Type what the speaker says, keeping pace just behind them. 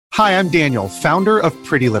Hi, I'm Daniel, founder of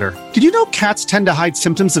Pretty Litter. Did you know cats tend to hide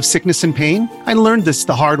symptoms of sickness and pain? I learned this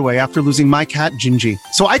the hard way after losing my cat, Gingy.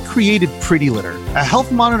 So I created Pretty Litter, a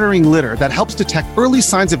health monitoring litter that helps detect early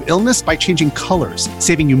signs of illness by changing colors,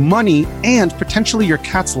 saving you money and potentially your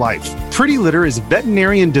cat's life. Pretty Litter is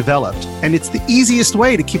veterinarian developed, and it's the easiest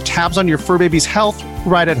way to keep tabs on your fur baby's health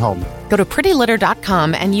right at home. Go to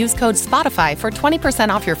prettylitter.com and use code SPOTIFY for 20%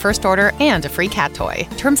 off your first order and a free cat toy.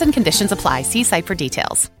 Terms and conditions apply. See site for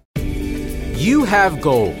details. You have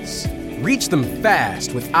goals. Reach them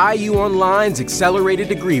fast with IU Online's accelerated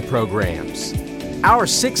degree programs. Our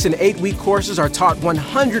 6 and 8 week courses are taught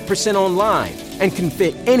 100% online and can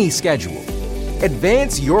fit any schedule.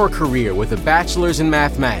 Advance your career with a bachelor's in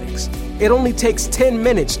mathematics. It only takes 10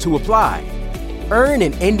 minutes to apply. Earn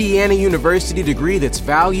an Indiana University degree that's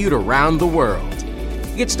valued around the world.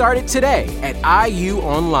 Get started today at IU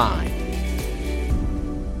Online.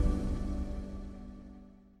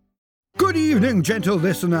 Good evening, gentle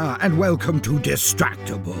listener, and welcome to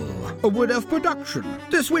Distractable, a Wood Elf production.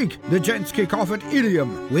 This week, the gents kick off at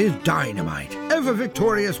Ilium with Dynamite.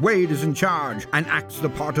 Ever-victorious Wade is in charge and acts the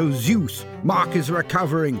part of Zeus. Mark is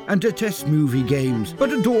recovering and detests movie games,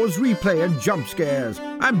 but adores replay and jump scares.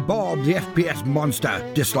 And Bob, the FPS monster,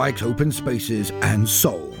 dislikes open spaces and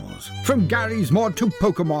souls. From Gary's Mod to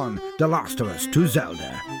Pokemon, The Last of Us to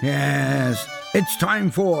Zelda. Yes, it's time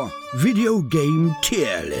for Video Game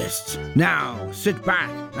Tier Lists. Now, sit back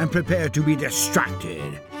and prepare to be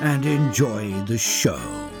distracted and enjoy the show.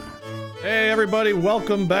 Hey everybody,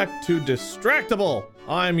 welcome back to Distractable.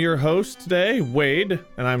 I'm your host today, Wade,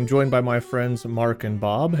 and I'm joined by my friends Mark and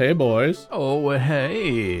Bob. Hey boys. Oh,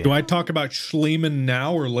 hey. Do I talk about Schliemann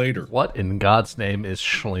now or later? What in God's name is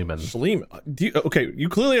Schliemann? Schliemann. Okay, you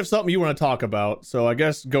clearly have something you want to talk about, so I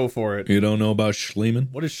guess go for it. You don't know about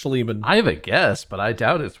Schliemann? What is Schliemann? I have a guess, but I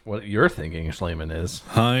doubt it's what you're thinking Schliemann is.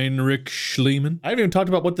 Heinrich Schliemann? I haven't even talked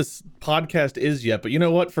about what this podcast is yet, but you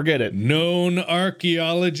know what? Forget it. Known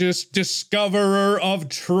archaeologist, discoverer of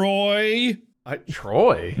Troy.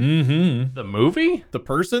 Troy? Mm-hmm. The movie? The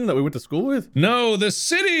person that we went to school with? No, the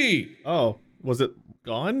city. Oh, was it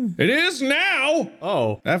gone? It is now.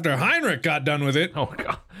 Oh. After Heinrich got done with it. Oh,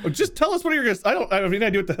 God. Just tell us what you're gonna. I have any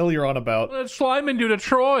idea what the hell you're on about. What did Schliemann do to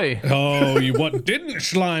Troy? Oh, what didn't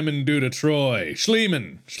Schliemann do to Troy?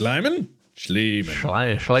 Schliemann. Schliemann?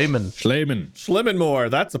 Schliemann. Schliemann. Schliemann more.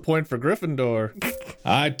 That's a point for Gryffindor.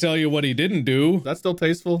 I tell you what he didn't do. That's still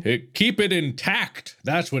tasteful? Keep it intact.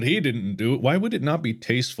 That's what he didn't do. Why would it not be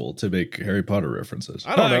tasteful to make Harry Potter references?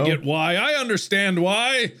 I don't know. I get why. I understand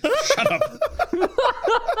why. Shut up.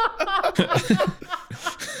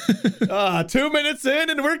 2 minutes in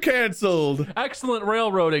and we're canceled. Excellent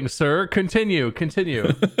railroading, sir. Continue.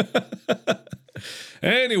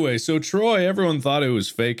 Anyway, so Troy, everyone thought it was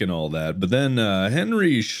fake and all that, but then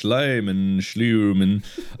Henry Schliemann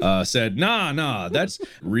said, nah, that's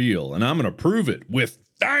real, and I'm gonna prove it with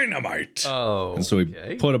dynamite. Oh, and so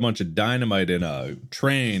he put a bunch of dynamite in a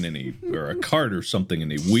train or a cart or something,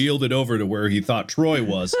 and he wheeled it over to where he thought Troy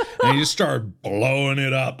was, and he just started blowing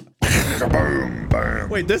it up. Boom, boom.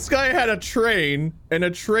 Wait, this guy had a train and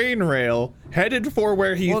a train rail headed for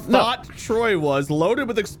where he thought Troy was, loaded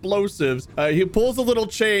with explosives. He pulls a little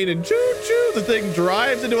chain and choo-choo, the thing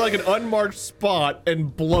drives into like an unmarked spot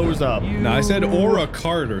and blows up. No, I said or a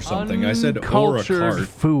cart or something. I said or a Uncultured cart.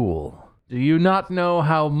 fool. Do you not know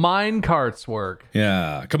how mine carts work?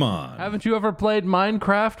 Yeah, come on. Haven't you ever played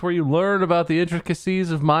Minecraft where you learn about the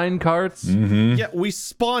intricacies of mine carts? Mm-hmm. Yeah, we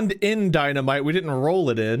spawned in dynamite. We didn't roll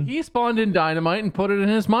it in. He spawned in dynamite and put it in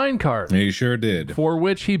his mine cart. He sure did. For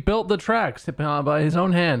which he built the tracks by his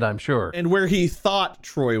own hand, I'm sure. And where he thought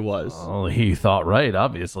Troy was. Oh, he thought right,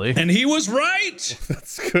 obviously. And he was right.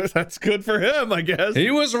 That's good. That's good for him, I guess. He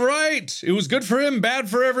was right. It was good for him, bad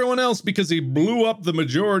for everyone else, because he blew up the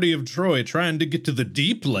majority of Troy trying to get to the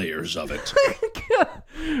deep layers of it.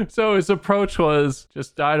 So his approach was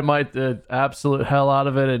just dynamite the absolute hell out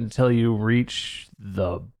of it until you reach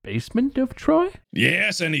the basement of Troy?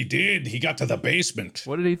 Yes, and he did. He got to the basement.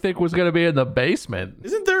 What did he think was going to be in the basement?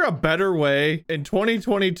 Isn't there a better way in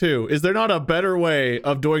 2022? Is there not a better way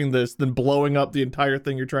of doing this than blowing up the entire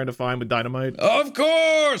thing you're trying to find with dynamite? Of course!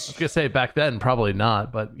 I was going to say back then, probably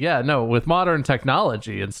not. But yeah, no, with modern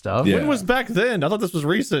technology and stuff. Yeah. When was back then? I thought this was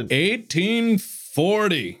recent. 1850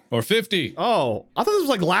 40 or 50. Oh, I thought this was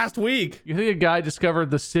like last week. You think a guy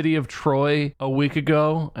discovered the city of Troy a week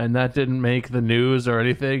ago and that didn't make the news or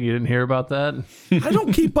anything? You didn't hear about that? I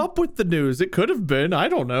don't keep up with the news. It could have been. I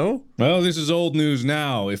don't know. Well, this is old news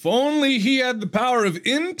now. If only he had the power of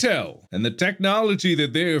Intel and the technology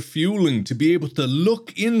that they are fueling to be able to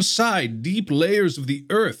look inside deep layers of the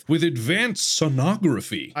earth with advanced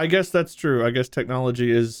sonography. I guess that's true. I guess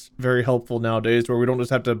technology is very helpful nowadays where we don't just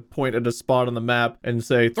have to point at a spot on the map and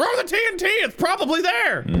say, throw the TNT, it's probably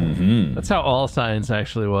there. That's how all science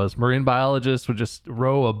actually was. Marine biologists would just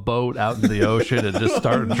row a boat out into the ocean and just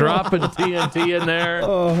start dropping TNT in there,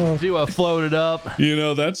 see what floated up. You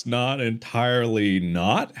know, that's not entirely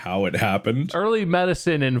not how it happened. Early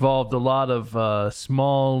medicine involved a lot of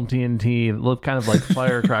small TNT that looked kind of like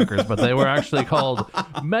firecrackers, but they were actually called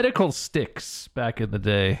medical sticks back in the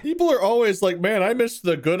day. People are always like, man, I miss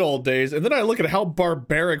the good old days. And then I look at how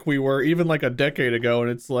barbaric we were even like a decade ago, and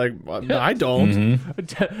it's like, I don't.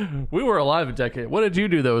 We were alive a decade. What did you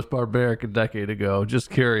do that was barbaric a decade ago? Just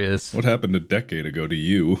curious. What happened a decade ago to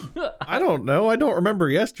you? I don't know. I don't remember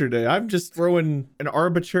yesterday. I'm just throwing an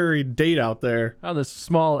arbitrary date out there. Found this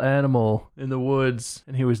small animal in the woods,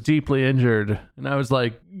 and he was deeply injured. And I was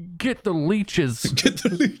like, get the leeches. Get the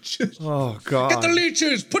leeches. Oh, God. Get the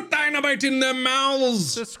leeches. Put dynamite in their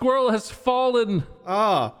mouths. The squirrel has fallen.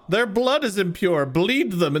 Ah, their blood is impure.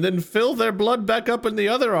 Bleed them and then fill their blood back up in the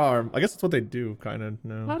other arm. I guess that's what they do, kind of.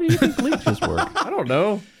 No. How do you think leeches work? I don't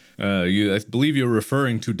know. I believe you're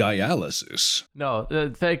referring to dialysis. No,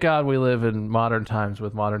 thank God we live in modern times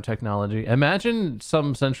with modern technology. Imagine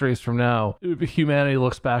some centuries from now, humanity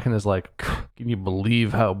looks back and is like, can you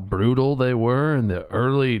believe how brutal they were in the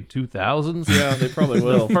early 2000s? Yeah, they probably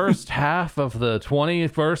will. The first half of the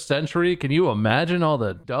 21st century, can you imagine all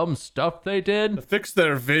the dumb stuff they did? To fix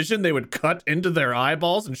their vision, they would cut into their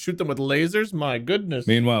eyeballs and shoot them with lasers? My goodness.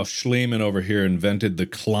 Meanwhile, Schliemann over here invented the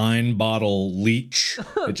Klein bottle leech.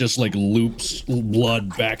 It just like loops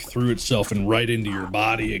blood back through itself and right into your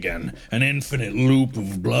body again. An infinite loop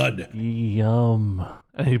of blood. Yum.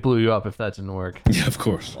 And he blew you up if that didn't work. Yeah, of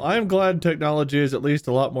course. I'm glad technology is at least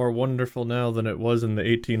a lot more wonderful now than it was in the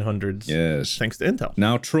 1800s. Yes. Thanks to Intel.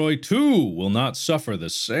 Now Troy 2 will not suffer the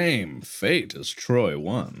same fate as Troy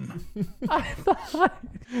 1. I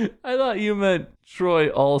thought you meant Troy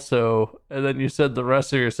also, and then you said the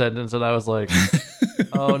rest of your sentence, and I was like,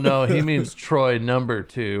 oh no, he means Troy number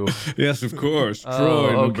 2. Yes, of course.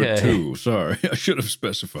 Troy number okay. 2. Sorry, I should have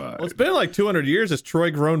specified. Well, it's been like 200 years. Has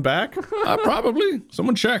Troy grown back? Probably.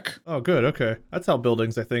 Someone check. Oh, good. Okay. That's how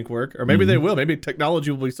buildings, I think, work. Or maybe they will. Maybe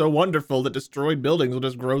technology will be so wonderful that destroyed buildings will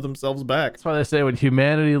just grow themselves back. That's why they say when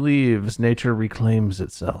humanity leaves, nature reclaims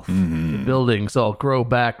itself. The buildings all grow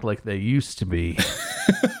back like they used to be.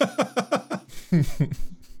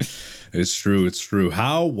 It's true. It's true.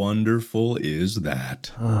 How wonderful is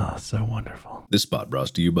that? Oh, so wonderful. This spot brought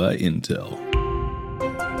to you by Intel.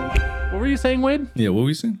 What were you saying, Wade? Yeah, what were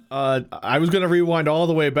you saying? I was going to rewind all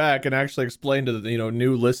the way back and actually explain to the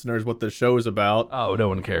new listeners what the show is about. Oh, no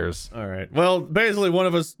one cares. All right. Well, basically, one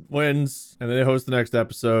of us wins, and then they host the next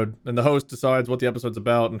episode, and the host decides what the episode's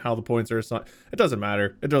about and how the points are assigned. It doesn't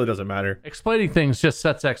matter. It really doesn't matter. Explaining things just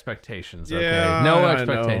sets expectations, okay? Yeah, no I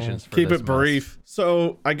expectations know. for Keep this it brief.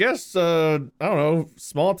 So, I guess, I don't know,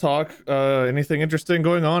 small talk. Anything interesting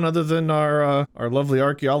going on other than our lovely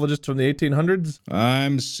archaeologist from the 1800s?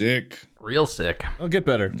 I'm sick. Real sick. I'll get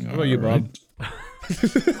better. How about you, Bob?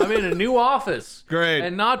 I'm in a new office. Great.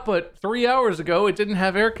 And not but 3 hours ago, it didn't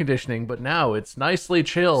have air conditioning, but now it's nicely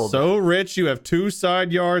chilled. So rich, you have 2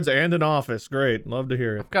 side yards and an office. Great. Love to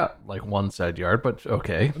hear it. Got like 1 side yard, but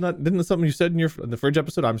okay. Didn't that something you said in the fridge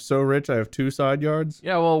episode? I'm so rich, I have 2 side yards.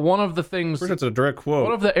 Yeah, well, one of the things... First, that's a direct quote.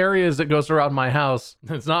 One of the areas that goes around my house,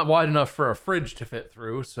 it's not wide enough for a fridge to fit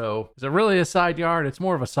through, so is it really a side yard? It's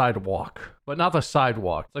more of a sidewalk, but not the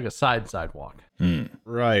sidewalk. It's like a sidewalk.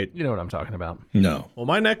 Right. You know what I'm talking about. No. Well,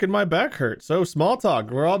 my neck and my back hurt. So small talk.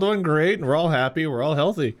 We're all doing great, and we're all happy. We're all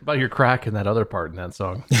healthy. About your crack in that other part in that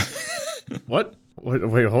song. What?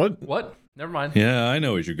 Wait, what? What? Never mind. Yeah, I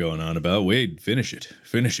know what you're going on about. Wade, finish it.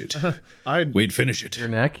 Finish it. Wade, finish it. Your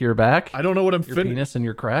neck, your back, I don't know what I'm your penis, and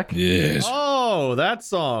your crack. Yes. Oh, that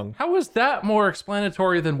song. How is that more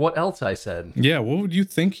explanatory than what else I said? Yeah, what would you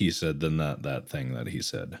think he said than that thing that he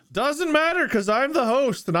said? Doesn't matter, because I'm the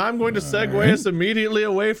host, and I'm going to segue us immediately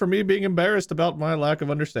away from me being embarrassed about my lack of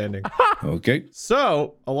understanding. Okay.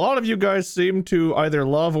 So, a lot of you guys seem to either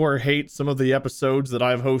love or hate some of the episodes that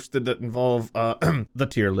I've hosted that involve the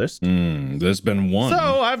tier list. There's been one.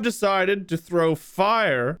 So, I've decided to throw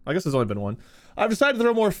fire. I guess there's only been one. I've decided to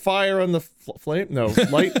throw more fire on the flame. No,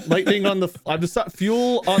 lightning on the. I've decided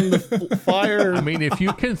fuel on the fire. I mean, if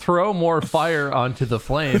you can throw more fire onto the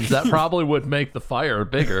flames, that probably would make the fire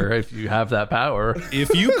bigger if you have that power.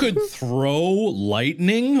 If you could throw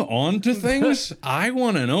lightning onto things, I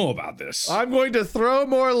want to know about this. I'm going to throw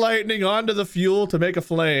more lightning onto the fuel to make a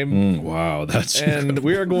flame. Wow, that's and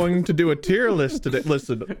we are going to do a tier list today.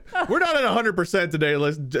 Listen, we're not at 100%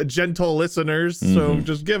 today, gentle listeners, so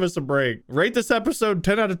just give us a break. Rate this episode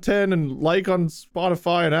 10 out of 10 and like on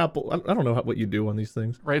Spotify and Apple. I don't know what you do on these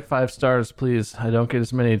things. Rate 5 stars, please. I don't get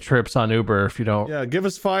as many trips on Uber if you don't. Yeah, give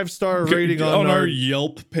us 5-star rating on our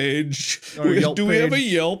Yelp page. Do we have a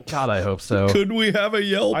Yelp? God, I hope so. Could we have a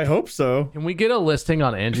Yelp? I hope so. Can we get a listing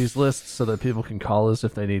on Angie's List so that people can call us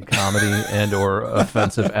if they need comedy and or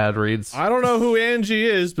offensive ad reads? I don't know who Angie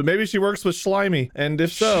is, but maybe she works with Slimy. And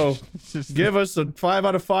if so, give us a 5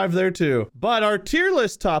 out of 5 there too. But our tier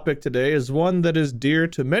list topic today is one that is dear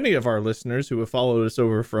to many of our listeners who have followed us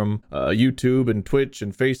over from YouTube and Twitch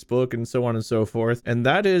and Facebook and so on and so forth. And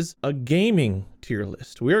that is a gaming tier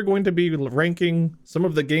list. We are going to be ranking some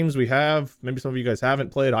of the games we have. Maybe some of you guys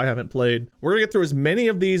haven't played. I haven't played. We're gonna get through as many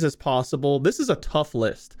of these as possible. This is a tough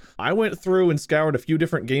list. I went through and scoured a few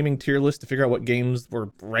different gaming tier lists to figure out what games were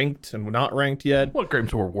ranked and not ranked yet. What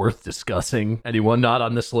games were worth discussing? Anyone not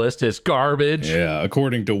on this list is garbage. Yeah,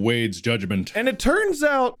 according to Wade's judgment. And it turns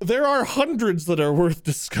out there are hundreds that are worth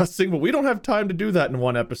discussing, but we don't have time to do that in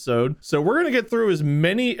one episode. So we're gonna get through as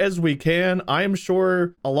many as we can. I am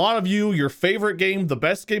sure a lot of you, your favorite game, the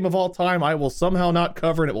best game of all time, I will somehow not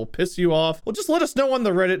cover and it will piss you off. Well, just let us know on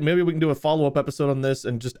the Reddit. Maybe we can do a follow-up episode on this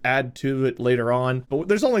and just add to it later on. But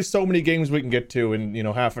there's only so many games we can get to in,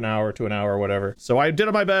 half an hour to an hour or whatever. So I did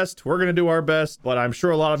my best. We're going to do our best, but I'm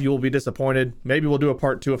sure a lot of you will be disappointed. Maybe we'll do a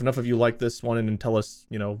part 2 if enough of you like this one and tell us,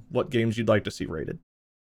 what games you'd like to see rated.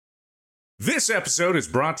 This episode is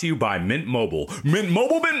brought to you by Mint Mobile. Mint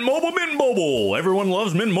Mobile, Mint Mobile, Mint Mobile. Everyone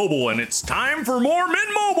loves Mint Mobile, and it's time for more Mint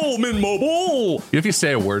Mobile, Mint Mobile. If you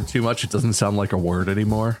say a word too much, it doesn't sound like a word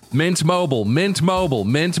anymore. Mint Mobile, Mint Mobile,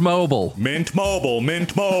 Mint Mobile. Mint Mobile,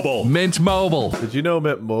 Mint Mobile. Mint Mobile. Did you know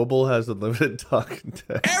Mint Mobile has unlimited talk and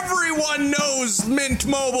text? Everyone knows Mint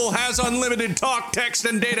Mobile has unlimited talk, text,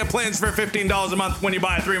 and data plans for $15 a month when you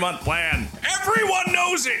buy a 3-month plan. Everyone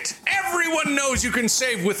knows it. Everyone knows you can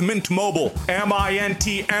save with Mint Mobile.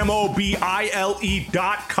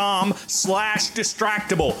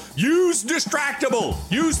 MintMobile.com/distractible. Use Distractible.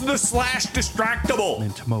 Use the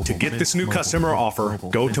 /Distractible. To get this new customer offer,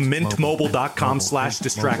 go to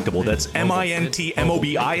mintmobile.com/distractible. That's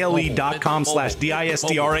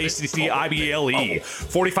MintMobile.com/distractible.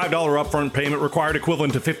 $45 upfront payment required,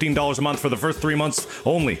 equivalent to $15 a month for the first 3 months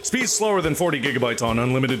only. Speed slower than 40 gigabytes on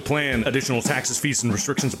unlimited plan. Additional taxes, fees, and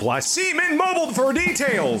restrictions apply. See Mint Mobile for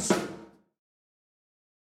details.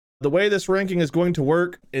 The way this ranking is going to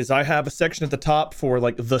work is I have a section at the top for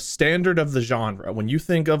the standard of the genre. When you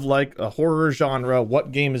think of a horror genre,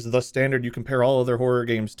 what game is the standard you compare all other horror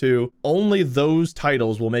games to? Only those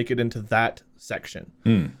titles will make it into that section.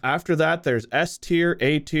 After that, there's S tier,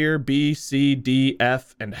 A tier, B, C, D,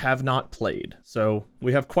 F, and have not played. So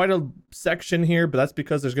we have quite a section here, but that's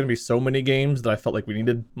because there's going to be so many games that I felt like we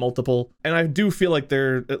needed multiple. And I do feel like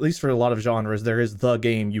there, at least for a lot of genres, there is the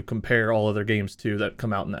game you compare all other games to that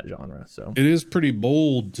come out in that genre. So it is pretty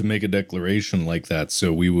bold to make a declaration like that.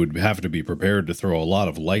 So we would have to be prepared to throw a lot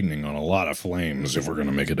of lightning on a lot of flames if we're going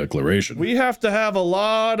to make a declaration. We have to have a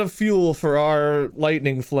lot of fuel for our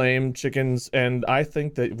lightning flame chickens. And I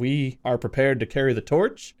think that we are prepared to carry the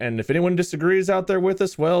torch. And if anyone disagrees out there with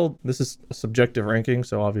us, well, this is a subjective ranking,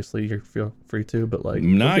 so obviously you feel free to, but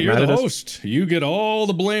nah, you're the host. You get all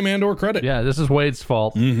the blame and or credit. Yeah, this is Wade's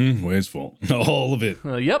fault. Wade's fault. All of it.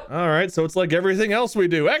 Yep. All right, so it's like everything else we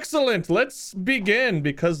do. Excellent. Let's begin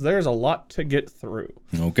because there's a lot to get through.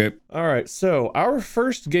 Okay. All right, so our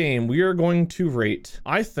first game we are going to rate,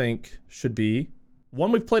 I think, should be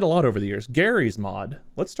one we've played a lot over the years, Garry's Mod.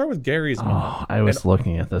 Let's start with Garry's Mod. I was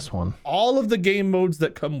looking at this one. All of the game modes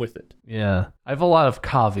that come with it. Yeah. I have a lot of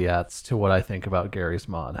caveats to what I think about Garry's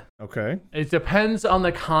Mod. Okay. It depends on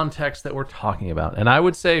the context that we're talking about. And I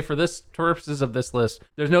would say for purposes of this list,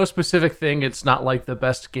 there's no specific thing. It's not like the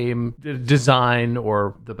best game design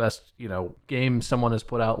or the best, game someone has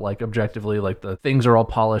put out, objectively, the things are all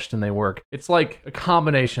polished and they work. It's like a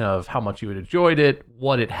combination of how much you had enjoyed it,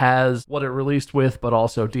 what it has, what it released with, but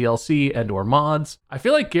also DLC and or mods. I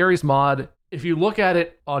feel like Garry's Mod, if you look at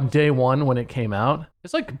it on day one when it came out,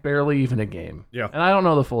 it's barely even a game. Yeah. And I don't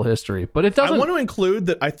know the full history, but it doesn't. I want to include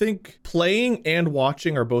that I think playing and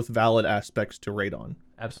watching are both valid aspects to rate on.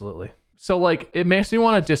 Absolutely. So like it makes me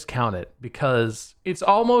want to discount it because it's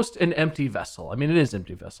almost an empty vessel. I mean, it is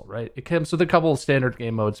empty vessel, right? It comes with a couple of standard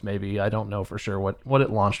game modes, maybe. I don't know for sure what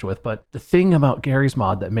it launched with, but the thing about Garry's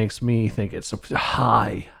Mod that makes me think it's a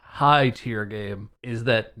high tier game is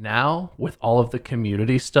that now with all of the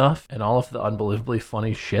community stuff and all of the unbelievably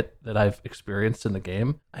funny shit that I've experienced in the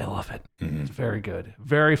game, I love it. It's very good,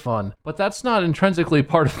 very fun, but that's not intrinsically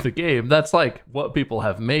part of the game. That's like what people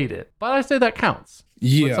have made it, but I say that counts.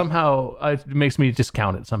 Yeah. But somehow it makes me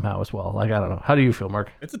discount it somehow as well. Like, I don't know. How do you feel,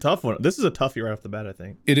 Mark? It's a tough one. This is a toughie right off the bat, I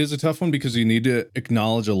think. It is a tough one because you need to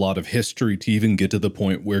acknowledge a lot of history to even get to the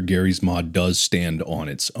point where Garry's Mod does stand on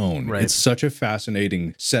its own. Right. It's such a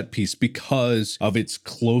fascinating set piece because of its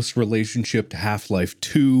close relationship to Half-Life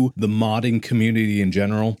 2, the modding community in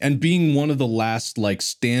general, and being one of the last like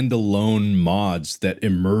standalone mods that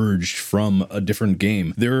emerged from a different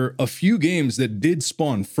game. There are a few games that did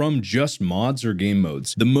spawn from just mods or game modes.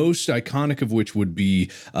 The most iconic of which would be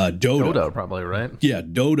Dota. Dota, probably, right? Yeah,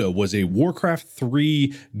 Dota was a Warcraft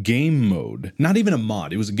 3 game mode. Not even a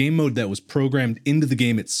mod. It was a game mode that was programmed into the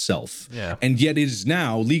game itself. Yeah. And yet it is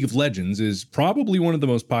now, League of Legends is probably one of the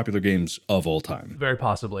most popular games of all time. Very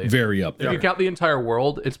possibly. Very up If there. you count the entire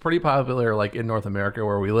world, it's pretty popular, like in North America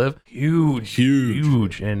where we live.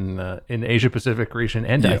 Huge in Asia Pacific region,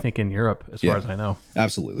 and I think in Europe, as far as I know.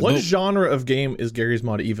 Absolutely. What genre of game is Garry's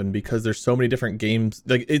Mod even? Because there's so many different games.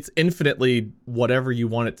 Like, it's infinitely whatever you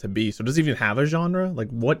want it to be. So does it even have a genre? Like,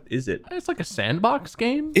 what is it? It's like a sandbox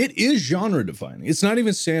game. It is genre defining. It's not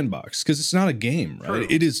even sandbox because it's not a game, right? True.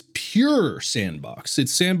 It is pure sandbox.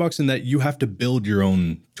 It's sandbox in that you have to build your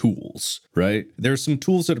own tools, right? There's some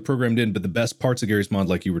tools that are programmed in, but the best parts of Garry's Mod,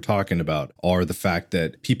 like you were talking about, are the fact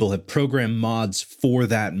that people have programmed mods for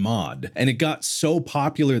that mod. And it got so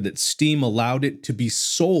popular that Steam allowed it to be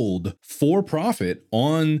sold for profit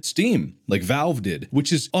on Steam, like Valve did,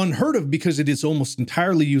 which is unheard of because it is almost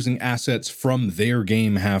entirely using assets from their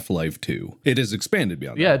game Half-Life 2. It has expanded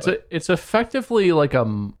beyond that. It's effectively like a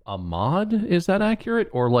mod, is that accurate?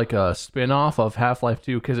 Or like a spin-off of Half-Life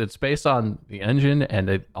 2 because it's based on the engine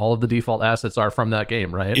and all of the default assets are from that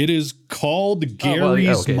game, right? It is called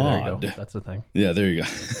Garry's There you Mod. go. That's the thing. Yeah, there you go.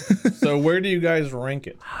 So where do you guys rank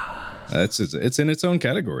it? It's in its own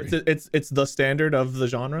category. It's the standard of the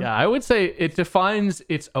genre? Yeah, I would say it defines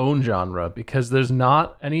its own genre because there's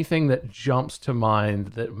not anything that jumps to mind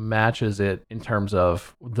that matches it in terms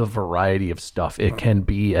of the variety of stuff it can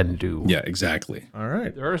be and do. Yeah, exactly. All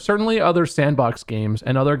right. There are certainly other sandbox games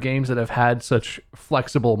and other games that have had such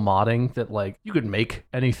flexible modding that like you could make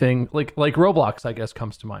anything like Roblox, I guess,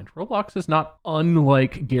 comes to mind. Roblox is not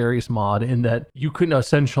unlike Garry's Mod in that you can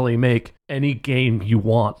essentially make any game you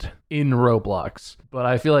want in Roblox. But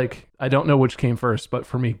I feel like I don't know which came first, but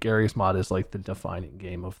for me, Garry's Mod is like the defining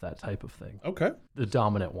game of that type of thing. Okay. The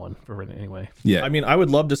dominant one for it anyway. Yeah. I mean, I would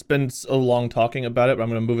love to spend so long talking about it, but I'm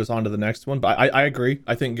going to move us on to the next one. But I agree.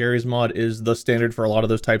 I think Garry's Mod is the standard for a lot of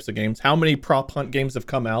those types of games. How many prop hunt games have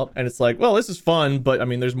come out? And it's like, well, this is fun, but I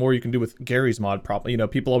mean, there's more you can do with Garry's Mod prop. You know,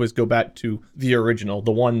 people always go back to the original,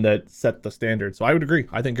 the one that set the standard. So I would agree.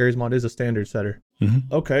 I think Garry's Mod is a standard setter.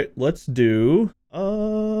 Mm-hmm. Okay, let's do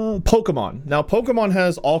Pokemon. Now, Pokemon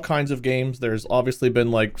has all kinds of games. There's obviously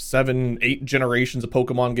been like 7-8 generations of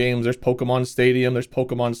Pokemon games. There's Pokemon Stadium, there's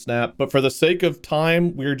Pokemon Snap. But for the sake of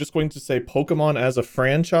time, we're just going to say Pokemon as a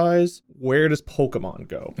franchise. Where does Pokemon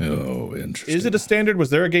go? Oh, interesting. Is it a standard?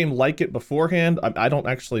 Was there a game like it beforehand? I don't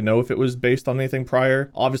actually know if it was based on anything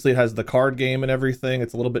prior. Obviously, it has the card game and everything.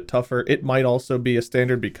 It's a little bit tougher. It might also be a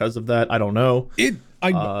standard because of that. I don't know.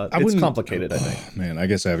 I it's wouldn't- complicated, I think. Man, I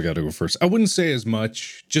guess I've got to go first. I wouldn't say as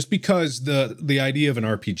much just because the idea of an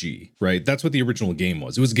RPG, right? That's what the original game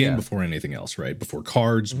was. It was a game before anything else, right? Before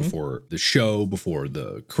cards, before the show, before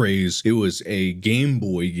the craze. It was a Game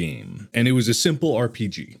Boy game, and it was a simple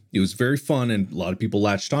RPG. It was very fun, and a lot of people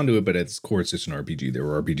latched onto it, but at its core, it's just an RPG. There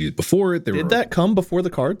were RPGs before it. Did that come before the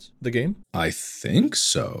cards, the game? I think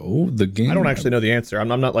so. The game. I don't actually know the answer. I'm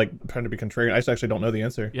not like trying to be contrarian. I just actually don't know the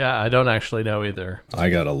answer. Yeah, I don't actually know either. I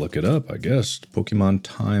gotta look it up, I guess. Pokemon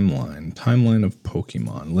timeline of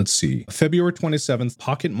Pokemon. Let's see. February 27th,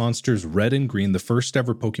 Pocket Monsters Red and Green, the first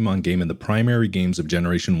ever Pokemon game in the primary games of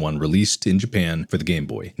Generation 1, released in Japan for the Game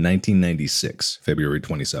Boy. 1996, February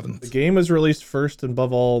 27th. The game was released first and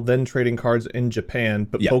above all, then trading cards in Japan,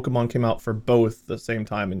 but Pokemon came out for both the same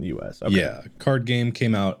time in the US. Okay. Yeah, card game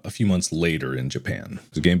came out a few months later in Japan. It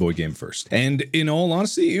was a Game Boy game first. And in all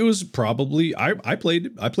honesty, it was probably I played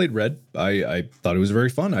Red. I thought it was very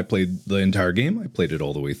fun. I played the entire game. I played it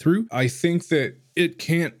all the way through. I think that it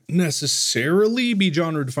can't necessarily be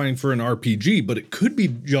genre defining for an RPG, but it could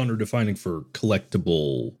be genre defining for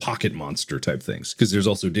collectible pocket monster type things. Because there's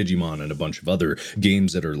also Digimon and a bunch of other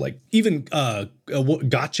games that are like, even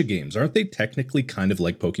gacha games. Aren't they technically kind of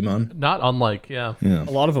like Pokemon? Not unlike, yeah.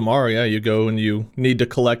 A lot of them are, yeah. You go and you need to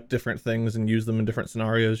collect different things and use them in different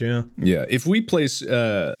scenarios, yeah. Yeah, if we place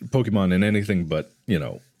Pokemon in anything but, you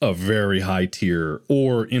know, a very high tier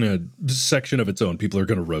or in a section of its own, people are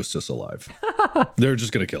going to roast us alive. They're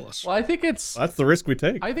just going to kill us. Well, I think it's... That's the risk we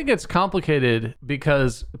take. I think it's complicated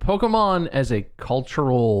because Pokemon as a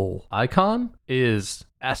cultural icon is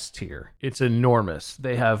S tier. It's enormous.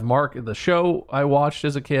 They have the show I watched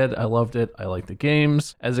as a kid. I loved it. I liked the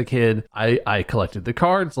games as a kid. I collected the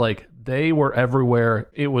cards. Like, they were everywhere.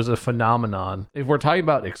 It was a phenomenon. If we're talking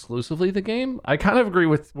about exclusively the game, I kind of agree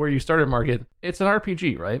with where you started, Market. It's an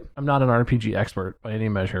RPG, right? I'm not an RPG expert by any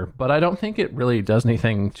measure, but I don't think it really does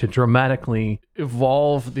anything to dramatically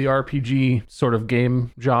evolve the RPG sort of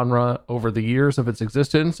game genre over the years of its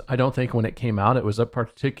existence. I don't think when it came out, it was a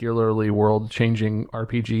particularly world-changing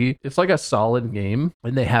RPG. It's like a solid game,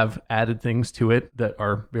 and they have added things to it that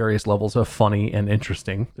are various levels of funny and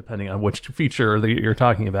interesting, depending on which feature that you're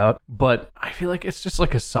talking about. But I feel like it's just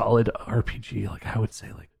like a solid RPG. Like, I would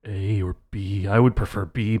say like A or B. I would prefer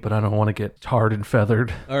B, but I don't want to get tarred and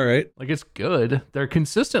feathered. All right. Like, it's good. They're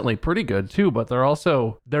consistently pretty good too, but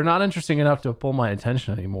they're not interesting enough to pull my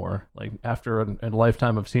attention anymore. Like, after a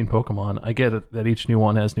lifetime of seeing Pokemon, I get it that each new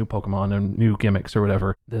one has new Pokemon and new gimmicks or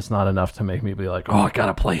whatever. That's not enough to make me be like, oh, I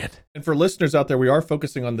gotta play it. And for listeners out there, we are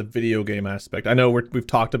focusing on the video game aspect. I know we've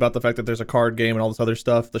talked about the fact that there's a card game and all this other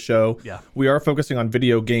stuff, the show. Yeah. We are focusing on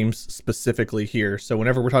video games specifically here. So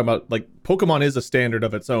whenever we're talking about, like, Pokemon is a standard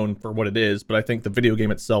of its own for what it is, but I think the video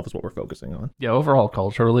game itself is what we're focusing on. Yeah, overall,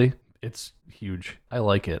 culturally, it's huge. I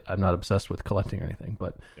like it. I'm not obsessed with collecting or anything,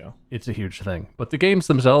 but it's a huge thing. But the games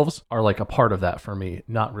themselves are like a part of that for me.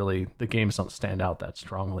 Not really, the games don't stand out that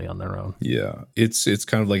strongly on their own. Yeah, it's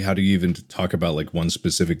kind of like, how do you even talk about like one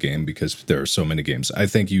specific game, because there are so many games. I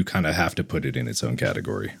think you kind of have to put it in its own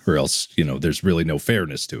category, or else, you know, there's really no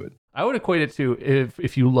fairness to it. I would equate it to,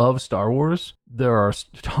 if you love Star Wars, there are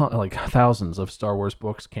like thousands of Star Wars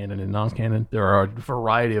books, canon and non-canon. There are a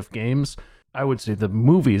variety of games. I would say the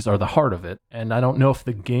movies are the heart of it, and I don't know if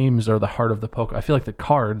the games are the heart of the Pokemon. I feel like the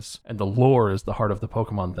cards and the lore is the heart of the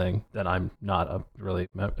Pokemon thing that I'm not really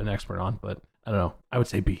an expert on, but I don't know. I would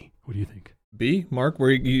say B. What do you think? B, Mark,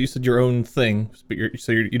 where you said your own thing, but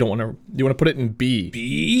you don't want to. You want to put it in B.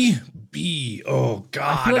 B. Oh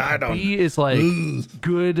God, I don't. B is like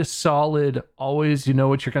good, solid. Always, you know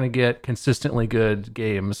what you're gonna get. Consistently good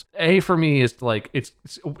games. A for me is like it's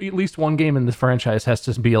at least one game in the franchise has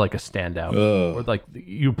to be like a standout, or like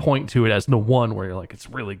you point to it as the one where you're like, it's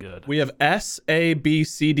really good. We have S, A, B,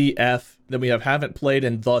 C, D, F. Then we have haven't played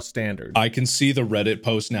and the standard. I can see the Reddit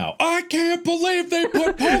post now. I can't believe they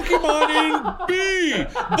put Pokemon in B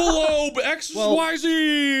below X, Y,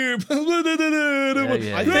 Z.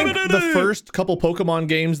 I think the first couple Pokemon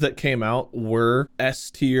games that came out were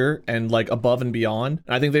S tier and like above and beyond.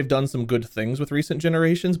 I think they've done some good things with recent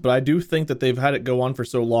generations, but I do think that they've had it go on for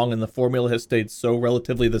so long and the formula has stayed so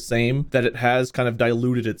relatively the same that it has kind of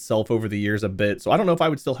diluted itself over the years a bit. So I don't know if I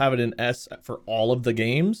would still have it in S for all of the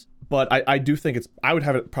games. But I do think I would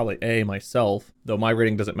have it probably A myself, though my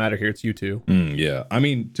rating doesn't matter here. It's you two. Yeah. I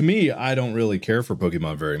mean, to me, I don't really care for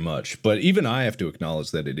Pokemon very much, but even I have to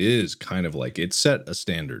acknowledge that it is kind of like it set a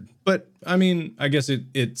standard. But I mean, I guess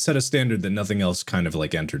it set a standard that nothing else kind of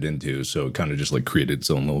like entered into. So it kind of just like created its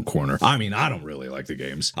own little corner. I mean, I don't really like the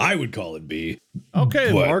games. I would call it B.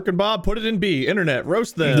 Okay, but Mark and Bob, put it in B. Internet,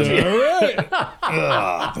 roast them. All right.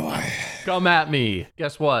 Oh, boy. Come at me.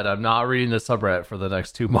 Guess what? I'm not reading the subreddit for the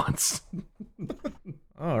next 2 months.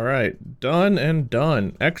 All right. Done and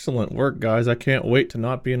done. Excellent work, guys. I can't wait to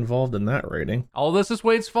not be involved in that rating. All this is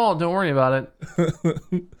Wade's fault. Don't worry about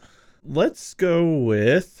it. Let's go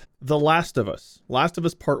with The Last of Us. Last of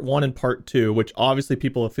Us Part 1 and Part 2, which obviously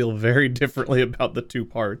people feel very differently about the two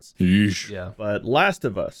parts. Yeesh. Yeah. But Last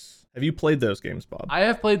of Us. Have you played those games, Bob? I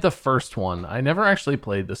have played the first one. I never actually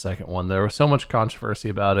played the second one. There was so much controversy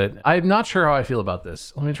about it. I'm not sure how I feel about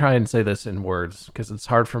this. Let me try and say this in words, because it's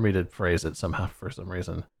hard for me to phrase it somehow for some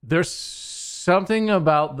reason. There's something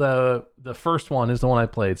about the first one is the one I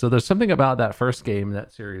played. So there's something about that first game in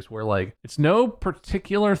that series where like it's no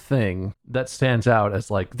particular thing that stands out as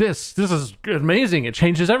like this is amazing. It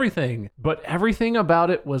changes everything. But everything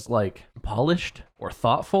about it was like polished or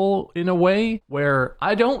thoughtful in a way where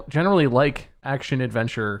I don't generally like action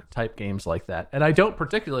adventure type games like that. And I don't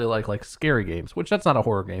particularly like scary games, which that's not a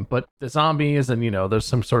horror game, but the zombies and, there's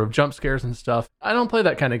some sort of jump scares and stuff. I don't play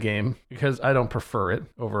that kind of game because I don't prefer it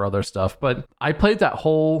over other stuff, but I played that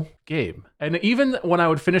whole game. And even when I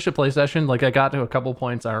would finish a play session, like I got to a couple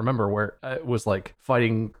points I remember where it was like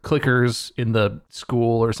fighting clickers in the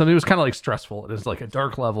school or something. It was kind of like stressful. It was like a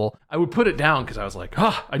dark level. I would put it down because I was like,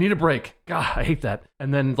 I need a break. God, I hate that.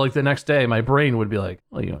 And then like the next day, my brain would be like,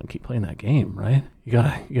 well, you want to keep playing that game, right? You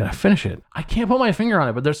gotta finish it. I can't put my finger on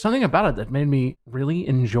it, but there's something about it that made me really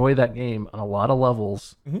enjoy that game on a lot of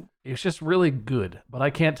levels. It's just really good, but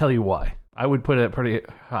I can't tell you why. I would put it at pretty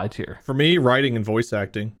high tier. For me, writing and voice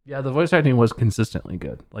acting. Yeah, the voice acting was consistently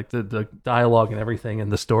good. Like the dialogue and everything and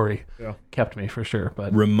the story kept me for sure.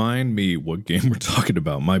 But remind me what game we're talking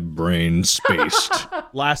about. My brain spaced.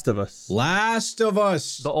 Last of Us. Last of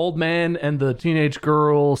Us. The old man and the teenage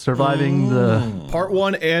girl surviving the... Part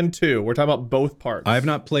 1 and 2. We're talking about both parts. I have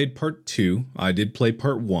not played part 2. I did play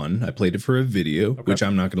part 1. I played it for a video, which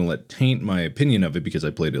I'm not going to let taint my opinion of it because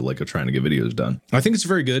I played it like I'm trying to get videos done. I think it's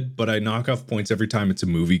very good, but I knock off points every time it's a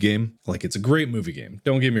movie game. Like, it's a great movie game.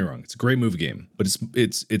 Don't get me wrong. It's a great movie game, but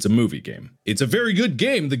it's a movie game. It's a very good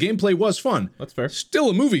game. The gameplay was fun. That's fair. Still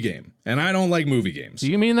a movie game, and I don't like movie games.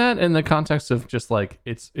 Do you mean that in the context of just like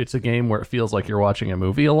it's a game where it feels like you're watching a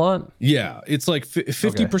movie a lot? Yeah, it's like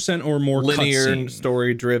 50% or more linear,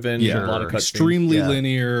 story driven. Yeah, a lot of extremely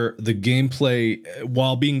linear. The gameplay,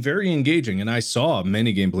 while being very engaging, and I saw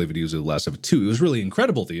many gameplay videos of The Last of Us 2, it was really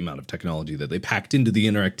incredible the amount of technology that they packed into the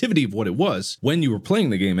interactivity of what it was when you were playing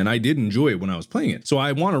the game, and I did enjoy it when I was playing it. So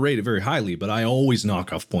I want to rate it very highly, but I always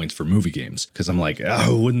knock off points for movie games because I'm like,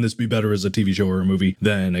 wouldn't this be better as a TV show or a movie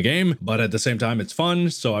than a game? But at the same time, it's fun,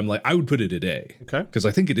 so I'm like, I would put it at A. Okay. Because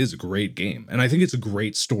I think it is a great game, and I think it's a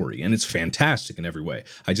great story, and it's fantastic in every way.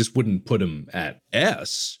 I just wouldn't put them at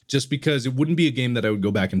S, just because it wouldn't be a game that I would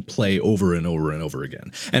go back and play over and over and over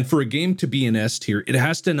again. And for a game to be an S tier, it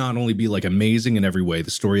has to not only be like amazing in every way,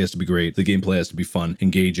 the story has to be great, the gameplay has to be fun,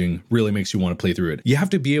 engaging, really makes you want to play through it. You have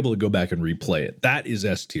to be able to go back and replay it. That is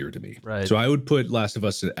S tier to me. Right. So I would put Last of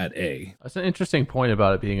Us at A. That's an interesting point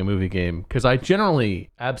about it being a movie game, because I generally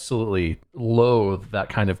absolutely loathe that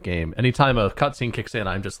kind of game. Anytime a cutscene kicks in,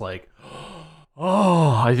 I'm just like,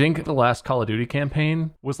 I think the last Call of Duty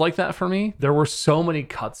campaign was like that for me. There were so many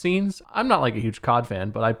cutscenes. I'm not like a huge COD fan,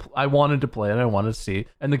 but I wanted to play it. I wanted to see.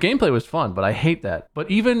 And the gameplay was fun, but I hate that. But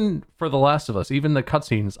even for The Last of Us, even the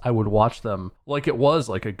cutscenes, I would watch them like it was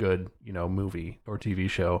like a good, movie or TV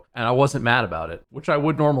show. And I wasn't mad about it, which I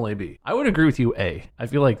would normally be. I would agree with you, A. I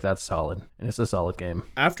feel like that's solid, and it's a solid game.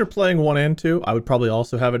 After playing 1 and 2, I would probably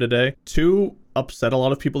also have it a day. 2 upset a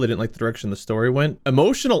lot of people. They didn't like the direction the story went.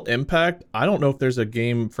 Emotional impact, I don't know if there's a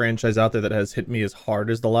game franchise out there that has hit me as hard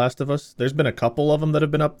as The Last of Us. There's been a couple of them that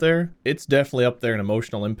have been up there. It's definitely up there in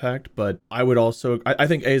emotional impact, but I would also, I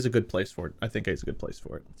think A is a good place for it. I think A is a good place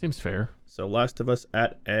for it. Seems fair. So Last of Us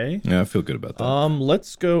at A. Yeah, I feel good about that.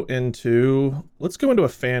 Let's go into a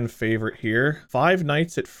fan favorite here. Five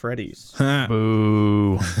Nights at Freddy's.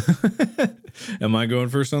 Boo. Am I going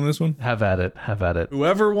first on this one? Have at it.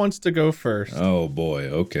 Whoever wants to go first. Oh boy.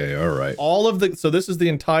 Okay. All right. So this is the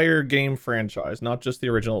entire game franchise, not just the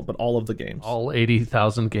original, but all of the games. All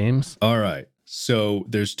 80,000 games. All right. So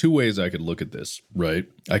there's two ways I could look at this, right?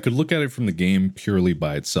 I could look at it from the game purely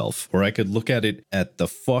by itself, or I could look at it at the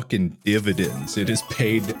fucking dividends it is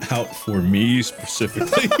paid out for me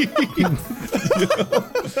specifically.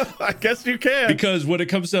 I guess you can. Because when it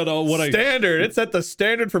comes down to it's at the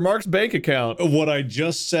standard for Mark's bank account. What I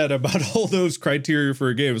just said about all those criteria for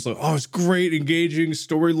a game, it's like, it's great, engaging,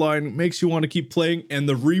 storyline, makes you want to keep playing, and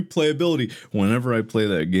the replayability. Whenever I play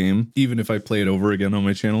that game, even if I play it over again on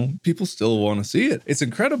my channel, people still want to see it. It's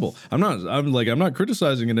incredible. I'm not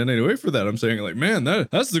criticizing it in any way for that. I'm saying like, man,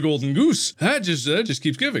 that's the golden goose. That just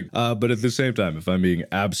keeps giving. But at the same time, if I'm being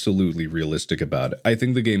absolutely realistic about it, I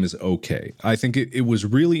think the game is okay. I think it was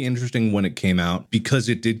really interesting when it came out because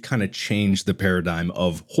it did kind of change the paradigm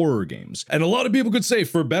of horror games. And a lot of people could say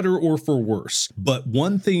for better or for worse. But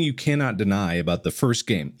one thing you cannot deny about the first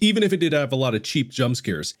game, even if it did have a lot of cheap jump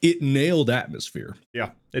scares, it nailed atmosphere.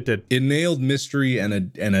 Yeah. It did. It nailed mystery and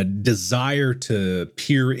a desire to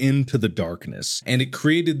peer into the darkness. And it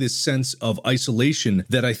created this sense of isolation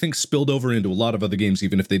that I think spilled over into a lot of other games,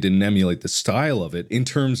 even if they didn't emulate the style of it, in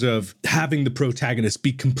terms of having the protagonist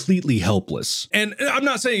be completely helpless. And I'm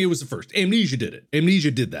not saying it was the first. Amnesia did it. Amnesia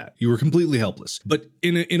did that. You were completely helpless, but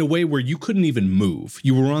in a way where you couldn't even move.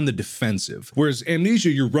 You were on the defensive. Whereas Amnesia,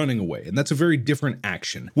 you're running away, and that's a very different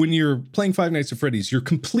action. When you're playing Five Nights at Freddy's, you're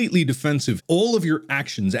completely defensive. All of your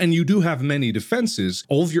actions, and you do have many defenses,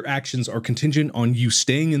 all of your actions are contingent on you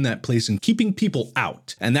staying in that place and keeping people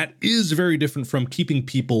out. And that is very different from keeping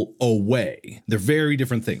people away. They're very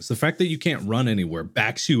different things. The fact that you can't run anywhere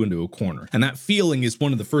backs you into a corner. And that feeling is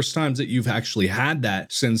one of the first times that you've actually had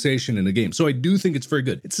that sensation in a game. So I do think it's very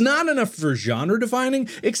good. It's not enough for genre defining,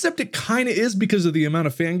 except it kind of is because of the amount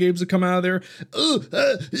of fan games that come out of there.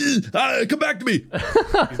 Come back to me.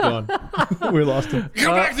 He's gone. We lost him.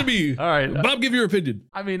 Come back to me. All right. Bob, give your opinion.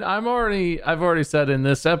 I mean, I've already said in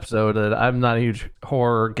this episode that I'm not a huge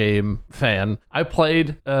horror game fan. I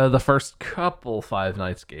played the first couple Five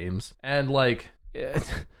Nights games, and like,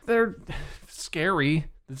 they're scary.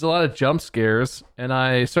 There's a lot of jump scares, and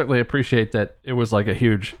I certainly appreciate that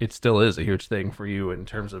it still is a huge thing for you in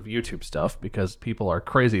terms of YouTube stuff, because people are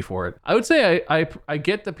crazy for it. I would say I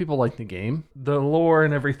get that people like the game. The lore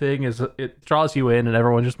and everything it draws you in, and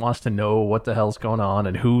everyone just wants to know what the hell's going on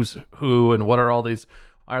and who's who and what are all these.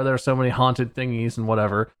 Are there so many haunted thingies and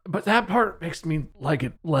whatever? But that part makes me like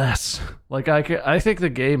it less. Like, I think the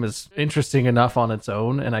game is interesting enough on its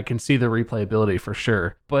own, and I can see the replayability for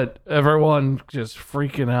sure. But everyone just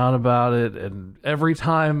freaking out about it, and every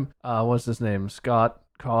time, what's his name? Scott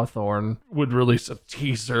Cawthorn would release a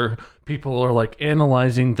teaser, people are like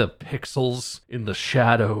analyzing the pixels in the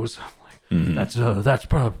shadows. Mm-hmm. That's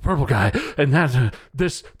purple guy, and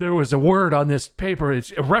there was a word on this paper.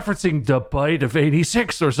 It's referencing the bite of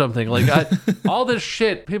 86 or something. Like all this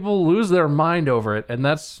shit, people lose their mind over it, and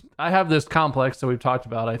I have this complex that we've talked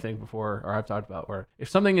about, I think before, or I've talked about, where if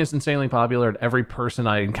something is insanely popular and every person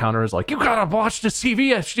I encounter is like, you gotta watch the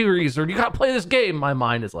CVS series or you gotta play this game, my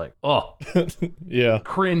mind is like, oh, yeah,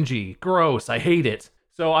 cringy, gross, I hate it.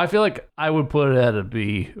 So I feel like I would put it at a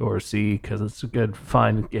B or C because it's a good,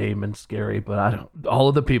 fine game and scary. But all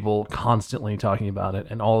of the people constantly talking about it,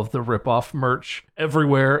 and all of the rip-off merch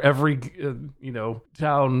everywhere, every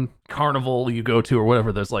town carnival you go to or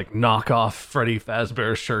whatever, there's like knockoff Freddy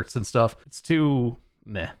Fazbear shirts and stuff. It's too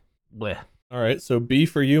meh. Bleh. All right, so B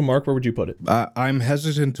for you, Mark. Where would you put it? I'm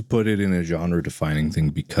hesitant to put it in a genre-defining thing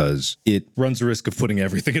because it runs the risk of putting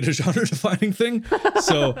everything in a genre-defining thing.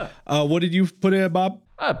 So, what did you put it at, Bob?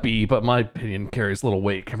 B, but my opinion carries little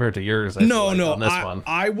weight compared to yours. On this one.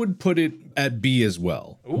 I would put it at B as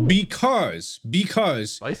well. Ooh. Because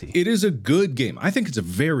Spicy. It is a good game. I think it's a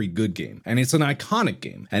very good game, and it's an iconic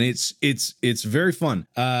game, and it's very fun.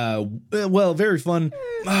 Very fun.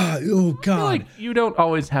 Oh God! I feel like you don't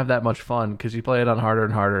always have that much fun because you play it on harder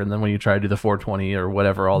and harder, and then when you try to do the 420 or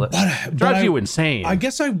whatever, all that drives you insane. I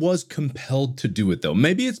guess I was compelled to do it though.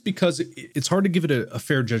 Maybe it's because it's hard to give it a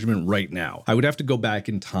fair judgment right now. I would have to go back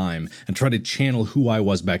in time and try to channel who I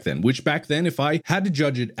was back then, which back then, if I had to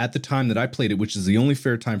judge it at the time that I played it, which is the only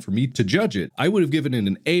fair time for me to judge it, I would have given it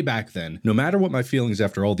an A back then, no matter what my feelings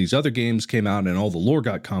after all these other games came out and all the lore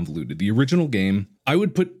got convoluted. The original game, I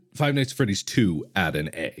would put Five Nights at Freddy's 2 at an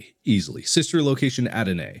A, easily. Sister Location at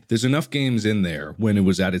an A. There's enough games in there when it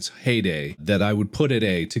was at its heyday that I would put at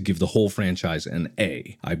A to give the whole franchise an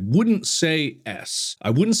A. I wouldn't say S. I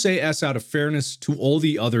wouldn't say S out of fairness to all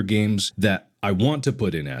the other games that I want to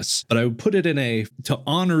put in S, but I would put it in A to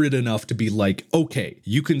honor it enough to be like, okay,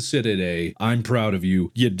 you can sit at A. I'm proud of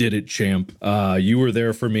you. You did it, champ. You were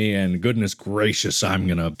there for me, and goodness gracious, I'm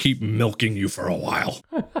gonna keep milking you for a while.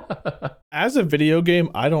 As a video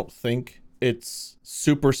game, I don't think it's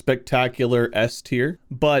super spectacular S tier,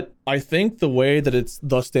 but I think the way that it's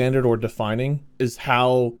the standard or defining is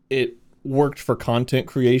how it worked for content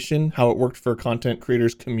creation, how it worked for content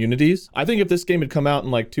creators' communities. I think if this game had come out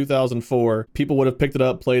in like 2004, people would have picked it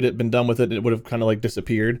up, played it, been done with it, and it would have kind of like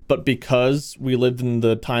disappeared. But because we lived in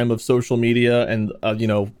the time of social media and,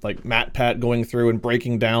 like MatPat going through and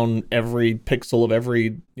breaking down every pixel of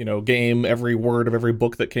every, game, every word of every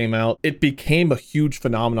book that came out, it became a huge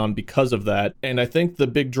phenomenon because of that. And I think the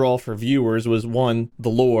big draw for viewers was, one, the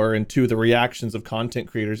lore, and two, the reactions of content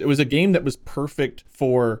creators. It was a game that was perfect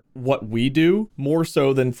for what we do, more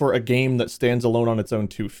so than for a game that stands alone on its own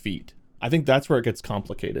 2 feet. I think that's where it gets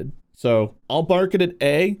complicated. So I'll mark it at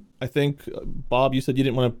A. I think, Bob, you said you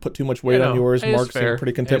didn't want to put too much weight on yours. Mark seemed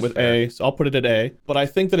pretty content with A, so I'll put it at A. But I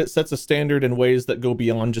think that it sets a standard in ways that go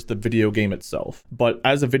beyond just the video game itself. But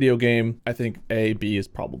as a video game, I think A, B is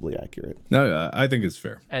probably accurate. No, I think it's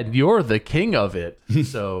fair. And you're the king of it,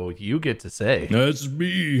 so you get to say. That's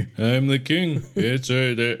me. I'm the king. It's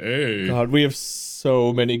A. God, we have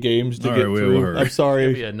so many games to All get right, through. I'm sorry.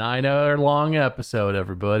 It'll be a 9-hour long episode,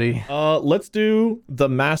 everybody. Let's do the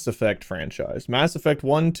Mass Effect franchise. Mass Effect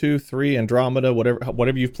 1, 2, 3, Andromeda,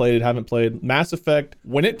 whatever you've played, haven't played. Mass Effect,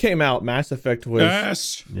 when it came out, Mass Effect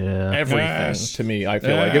was everything to me, I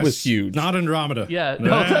feel like. It was huge. Not Andromeda. Yeah,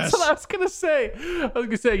 no, that's what I was going to say.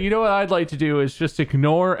 You know what I'd like to do is just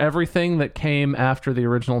ignore everything that came after the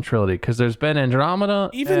original trilogy, because there's been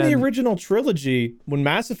Andromeda. Even the original trilogy, when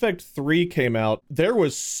Mass Effect 3 came out, there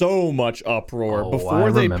was so much uproar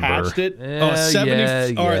before they patched it. Yeah,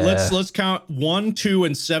 70. All right, yeah. let's count 1, 2,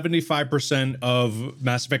 and 75% of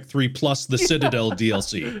Mass Effect 3 plus the Citadel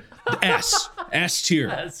DLC. S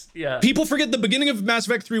tier. Yeah. People forget the beginning of Mass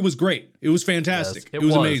Effect 3 was great. It was fantastic. Yes, it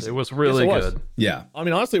was amazing. It was really good. Yeah. I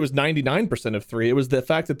mean, honestly, it was 99% of 3. It was the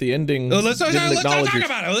fact that the ending. Let's not talk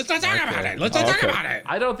about it.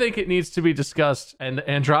 I don't think it needs to be discussed. And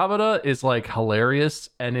Andromeda is like hilarious.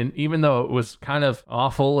 And even though it was kind of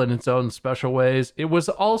awful in its own special ways, it was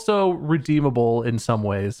also redeemable in some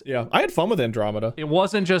ways. Yeah, I had fun with Andromeda. It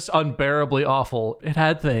wasn't just unbearably awful. It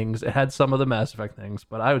had things. It had some of the Mass Effect things,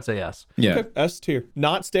 but I would say yes. Yeah. Okay, S tier.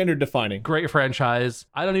 Not standard defining. Great franchise.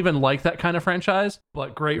 I don't even like that kind of franchise,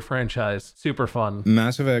 but great franchise. Super fun.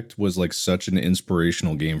 Mass Effect was like such an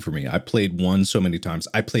inspirational game for me. I played 1 so many times.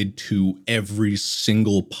 I played 2 every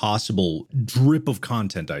single possible drip of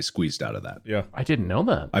content I squeezed out of that. Yeah. I didn't know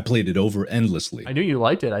that. I played it over endlessly. I knew you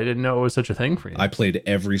liked it. I didn't know it was such a thing for you. I played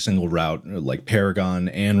every single route, like Paragon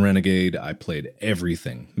and Renegade. I played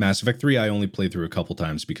everything. Mass Effect 3, I only played through a couple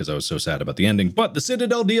times because I was so sad about the ending. But the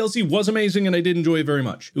Citadel DLC was amazing, and I did enjoy it very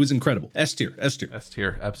much. It was incredible. S tier. S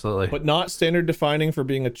tier, absolutely. But not standard defining for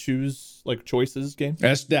being a choices game.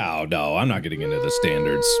 No, I'm not getting into the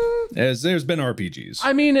standards. As there's been RPGs.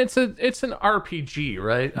 I mean, it's an RPG,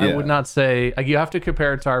 right? Yeah. I would not say you have to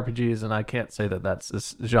compare it to RPGs, and I can't say that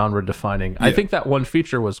that's genre defining. I think that one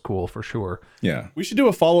feature was cool for sure. Yeah. We should do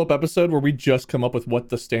a follow-up episode where we just come up with what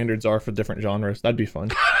the standards are for different genres. That'd be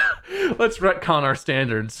fun. Let's retcon our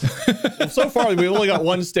standards. Well, so far, we've only got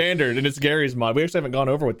one standard, and it's Gary's mod. We actually haven't gone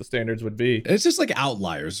over what the standards would be. It's just like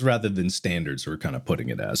outliers rather than standards we're kind of putting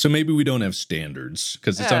it as. So maybe we don't have standards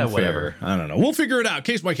because it's unfair. Whatever. I don't know. We'll figure it out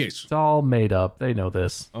case by case. It's all made up. They know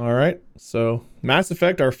this. All right. So Mass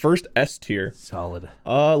Effect, our first S tier. Solid.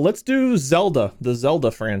 Let's do Zelda, the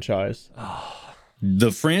Zelda franchise.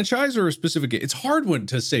 The franchise or a specific game? It's hard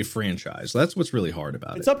to say franchise. That's what's really hard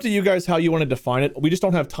about It's it. up to you guys how you want to define it. We just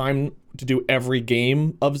don't have time to do every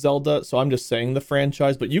game of Zelda, so I'm just saying the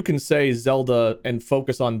franchise, but you can say Zelda and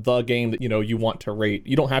focus on the game that you want to rate.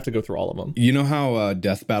 You don't have to go through all of them. You know how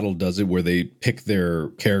Death Battle does it where they pick their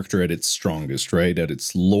character at its strongest, right? At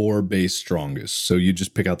its lore-based strongest. So you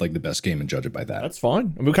just pick out like the best game and judge it by that. That's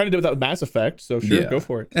fine. And we kind of did that with Mass Effect, so sure, go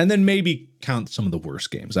for it. And then maybe count some of the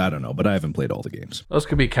worst games. I don't know, but I haven't played all the games. Those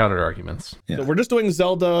could be counter arguments. Yeah. So we're just doing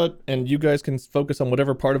Zelda, and you guys can focus on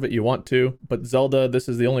whatever part of it you want to. But Zelda, this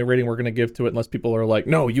is the only rating we're going to give to it, unless people are like,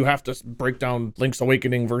 no, you have to break down Link's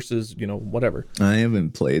Awakening versus, whatever. I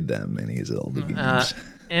haven't played that many Zelda games.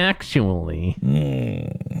 Actually,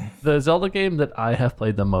 the Zelda game that I have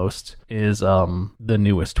played the most is the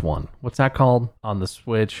newest one. What's that called on the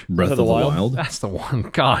Switch? Breath of the Wild. That's the one.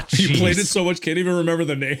 God, You jeez. played it so much, can't even remember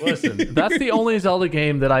the name. Listen, that's the only Zelda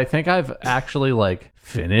game that I think I've actually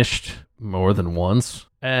finished more than once.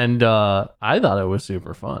 And I thought it was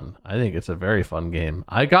super fun. I think it's a very fun game.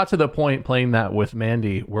 I got to the point playing that with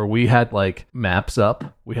Mandy where we had maps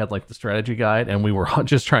up. We had the strategy guide, and we were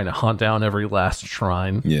just trying to hunt down every last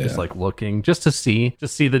shrine. Yeah. Just looking, just to see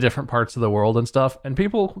the different parts of the world and stuff. And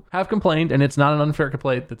people have complained, and it's not an unfair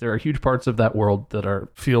complaint, that there are huge parts of that world that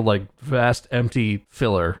feel like vast empty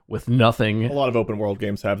filler with nothing. A lot of open world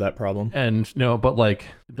games have that problem. And no, but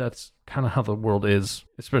that's kind of how the world is,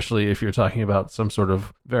 especially if you're talking about some sort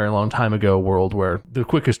of very long time ago world where the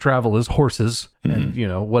quickest travel is horses and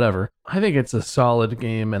whatever. I think it's a solid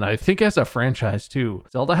game, and I think as a franchise too,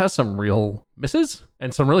 Zelda has some real misses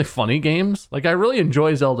and some really funny games. I really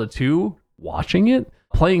enjoy Zelda 2. Watching it,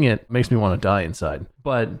 playing it makes me want to die inside.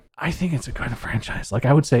 But I think it's a good franchise. Like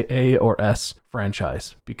I would say A or S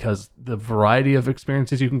franchise because the variety of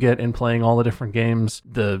experiences you can get in playing all the different games,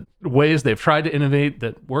 the ways they've tried to innovate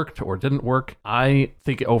that worked or didn't work. I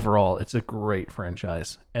think overall it's a great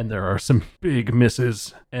franchise. And there are some big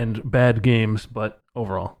misses and bad games, but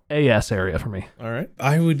overall, AS area for me. All right.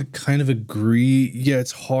 I would kind of agree. Yeah,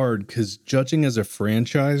 it's hard because judging as a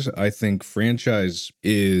franchise, I think franchise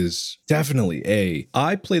is definitely A.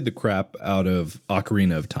 I played the crap out of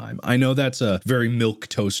Ocarina of Time. I know that's a very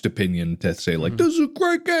milquetoast opinion to say like, this is a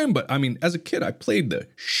great game. But I mean, as a kid, I played the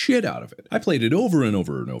shit out of it. I played it over and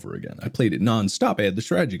over and over again. I played it nonstop. I had the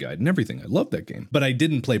strategy guide and everything. I loved that game. But I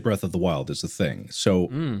didn't play Breath of the Wild as a thing. So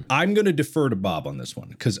I'm going to defer to Bob on this one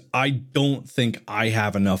because I don't think I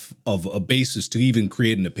have enough of a basis to even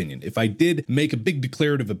create an opinion. If I did make a big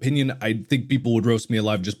declarative opinion, I think people would roast me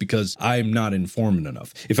alive just because I'm not informed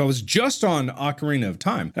enough. If I was just on Ocarina of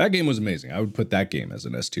Time, that game was amazing. I would put that game as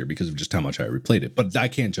an S tier because of just how much I replayed it. But I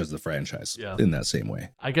can't judge the franchise in that same way.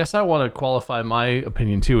 I guess I want to qualify my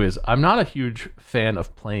opinion too is I'm not a huge fan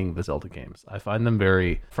of playing the Zelda games. I find them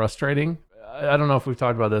very frustrating. I don't know if we've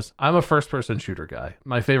talked about this. I'm a first-person shooter guy.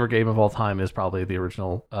 My favorite game of all time is probably the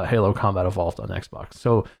original Halo Combat Evolved on Xbox.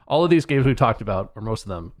 So all of these games we talked about, or most of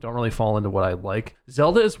them, don't really fall into what I like.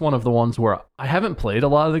 Zelda is one of the ones where I haven't played a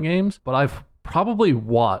lot of the games, but I've probably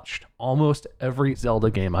watched almost every Zelda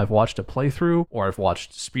game. I've watched a playthrough or I've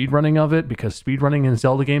watched speedrunning of it because speedrunning in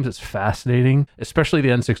Zelda games is fascinating, especially the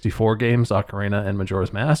N64 games, Ocarina and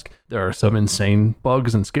Majora's Mask. There are some insane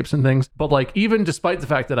bugs and skips and things. But like, even despite the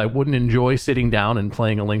fact that I wouldn't enjoy sitting down and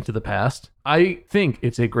playing A Link to the Past, I think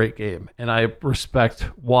it's a great game. And I respect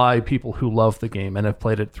why people who love the game and have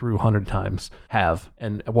played it through 100 times have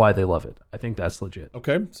and why they love it. I think that's legit.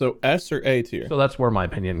 Okay, so S or A tier? So that's where my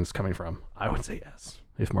opinion is coming from. I would say S.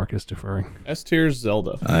 If Mark is deferring. S tier's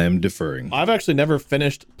Zelda. I am deferring. I've actually never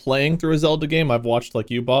finished playing through a Zelda game. I've watched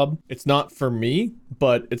like you, Bob. It's not for me,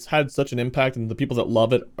 but it's had such an impact and the people that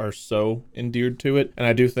love it are so endeared to it. And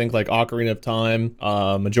I do think like Ocarina of Time,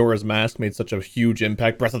 Majora's Mask made such a huge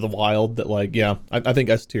impact. Breath of the Wild that like, yeah, I think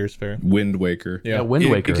S tier's fair. Wind Waker. Yeah, Wind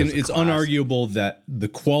Waker. It's unarguable that the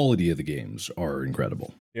quality of the games are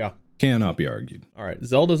incredible. Yeah. Cannot be argued. All right,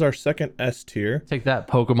 Zelda's our second S tier. Take that,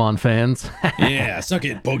 Pokemon fans. Yeah, suck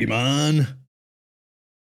it, Pokemon.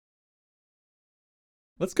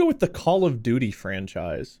 Let's go with the Call of Duty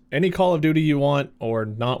franchise. Any Call of Duty you want or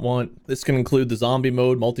not want. This can include the zombie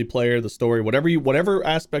mode, multiplayer, the story, whatever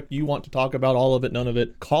aspect you want to talk about, all of it, none of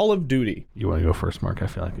it. Call of Duty. You want to go first, Mark? I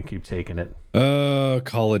feel like I keep taking it.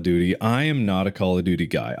 Call of Duty. I am not a Call of Duty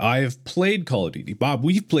guy. I have played Call of Duty. Bob,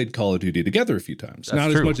 we've played Call of Duty together a few times. That's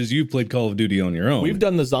not true. as much as you've played Call of Duty on your own. We've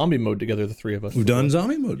done the zombie mode together, the three of us. We've done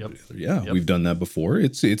zombie mode together. Yeah, we've done that before.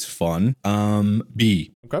 It's fun.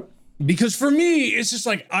 B. Okay. Because for me, it's just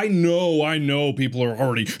like, I know people are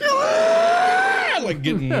already like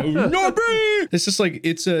getting no B. It's just like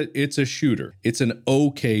it's a shooter. It's an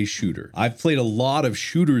okay shooter. I've played a lot of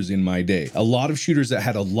shooters in my day. A lot of shooters that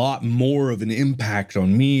had a lot more of an impact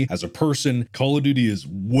on me as a person. Call of Duty is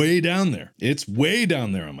way down there. It's way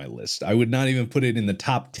down there on my list. I would not even put it in the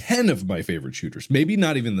top 10 of my favorite shooters. Maybe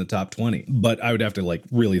not even the top 20. But I would have to like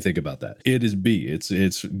really think about that. It is B.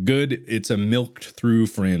 It's good. It's a milked through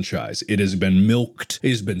franchise. It has been milked. It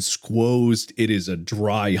has been squozed. It is a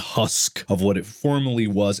dry husk of what it formerly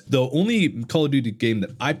was. The only Call of Duty game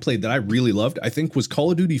that I played that I really loved, I think, was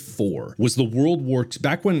Call of Duty 4. Was the World War II,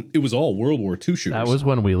 back when it was all World War II shooters. That was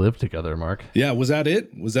when we lived together, Mark. Yeah, was that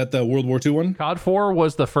it? Was that the World War II one? COD 4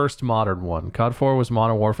 was the first modern one. COD 4 was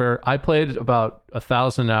Modern Warfare. I played about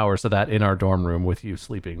 1,000 hours of that in our dorm room with you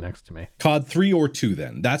sleeping next to me. COD 3 or 2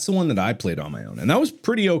 then. That's the one that I played on my own. And that was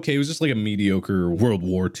pretty okay. It was just like a mediocre World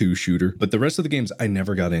War II shooter. But the rest of the games I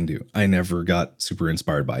never got into. I never got super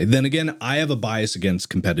inspired by. Then again, I have a bias against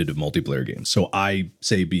competitive multiplayer games. So I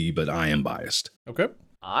say B, but I am biased. Okay.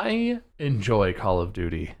 I enjoy Call of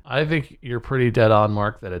Duty. I think you're pretty dead on,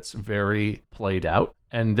 Mark, that it's very played out.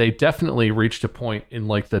 And they definitely reached a point in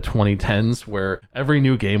like the 2010s where every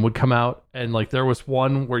new game would come out. And like there was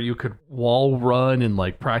one where you could wall run and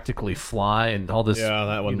like practically fly and all this,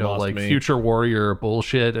 that one like me. Future Warrior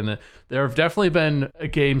bullshit. And there have definitely been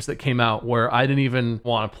games that came out where I didn't even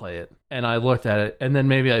want to play it. And I looked at it and then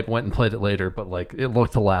maybe I went and played it later, but like it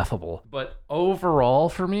looked laughable. But overall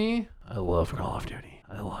for me, I love Call of Duty.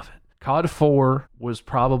 I love it. COD 4 was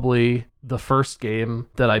probably the first game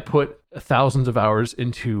that I put thousands of hours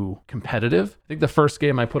into competitive. I think the first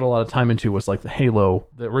game I put a lot of time into was like the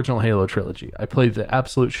original Halo trilogy. I played the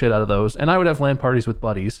absolute shit out of those, and I would have LAN parties with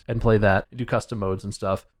buddies and play that, and do custom modes and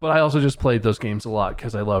stuff. But I also just played those games a lot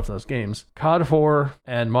because I loved those games. COD 4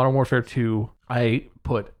 and Modern Warfare 2, I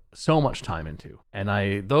put so much time into.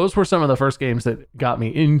 And those were some of the first games that got me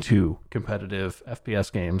into competitive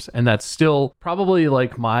FPS games. And that's still probably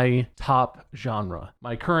like my top genre.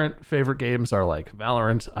 My current favorite games are like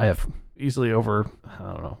Valorant. I have easily over,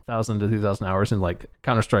 1,000 to 2,000 hours in like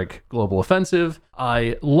Counter-Strike Global Offensive.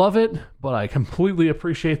 I love it, but I completely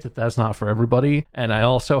appreciate that that's not for everybody. And I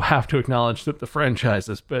also have to acknowledge that the franchise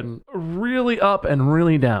has been really up and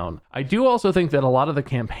really down. I do also think that a lot of the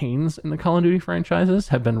campaigns in the Call of Duty franchises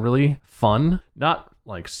have been really fun. Not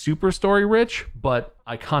like super story rich, but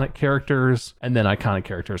iconic characters, and then iconic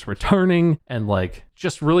characters returning, and like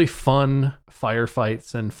just really fun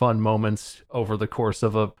firefights and fun moments over the course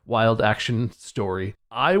of a wild action story.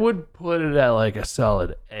 I would put it at like a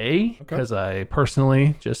solid A, because I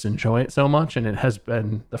personally just enjoy it so much, and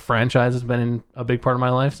the franchise has been a big part of my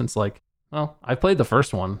life since I played the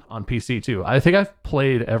first one on PC too. I think I've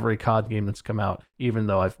played every COD game that's come out, even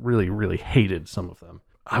though I've really, really hated some of them.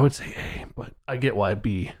 I would say A, but I get why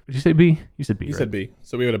B. Did you say B? You said B, You right? said B.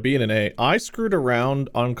 So we had a B and an A. I screwed around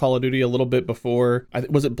on Call of Duty a little bit before.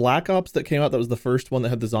 Was it Black Ops that came out? That was the first one that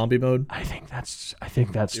had the zombie mode? I think that's The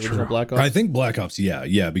original true. Black Ops? I think Black Ops,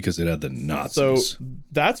 yeah, because it had the Nazis. So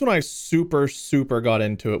that's when I super got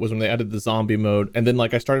into it, was when they added the zombie mode. And then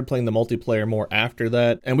I started playing the multiplayer more after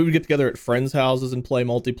that. And we would get together at friends' houses and play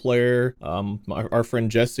multiplayer. Our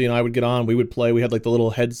friend Jesse and I would get on. We would play. We had the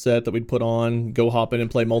little headset that we'd put on, go hop in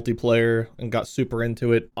and play multiplayer, and got super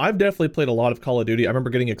into it. I've definitely played a lot of Call of Duty. I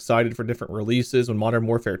remember getting excited for different releases. When Modern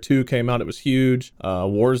Warfare 2 came out, it was huge.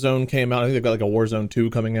 Warzone came out. I think they've got a Warzone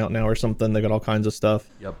 2 coming out now or something. They got all kinds of stuff.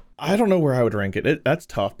 Yep. I don't know where I would rank it. That's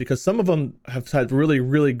tough, because some of them have had really,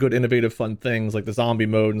 really good, innovative, fun things like the zombie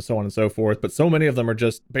mode and so on and so forth. But so many of them are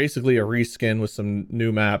just basically a reskin with some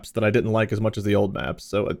new maps that I didn't like as much as the old maps.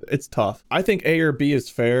 So it's tough. I think A or B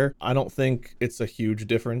is fair. I don't think it's a huge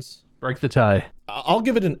difference. Break the tie. I'll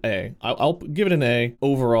give it an A. I'll give it an A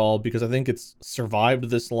overall, because I think it's survived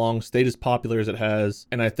this long, stayed as popular as it has,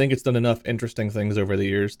 and I think it's done enough interesting things over the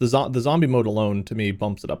years. The zombie mode alone, to me,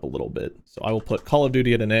 bumps it up a little bit. So I will put Call of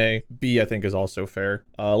Duty at an A. B, I think, is also fair.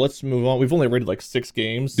 Let's move on. We've only rated 6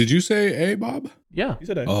 games. Did you say A, Bob? Yeah. You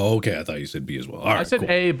said A. Oh, okay. I thought you said B as well. All right, I said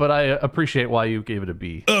cool. A, but I appreciate why you gave it a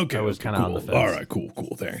B. Okay. I was kind of cool. on the fence. All right, cool.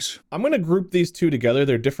 Thanks. I'm going to group these two together.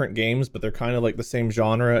 They're different games, but they're kind of the same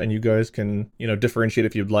genre, and you guys can, differentiate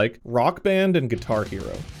if you'd like. Rock Band and Guitar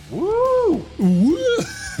Hero. Woo!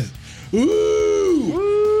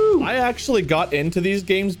 Ooh. I actually got into these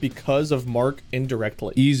games because of Mark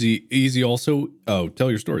indirectly. Easy also. Oh, tell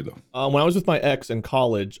your story though. When I was with my ex in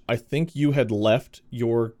college, I think you had left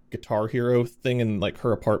your Guitar Hero thing in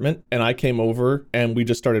her apartment, and I came over and we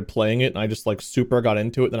just started playing it, and I just super got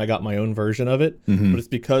into it. Then I got my own version of it. But it's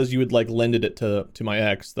because you had lended it to my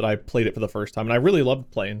ex that I played it for the first time, and I really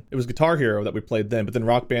loved playing. It was Guitar Hero that we played then, but then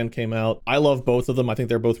Rock Band came out. I love both of them. I think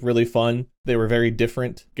they're both really fun. They were very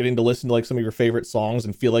different. Getting to listen to some of your favorite songs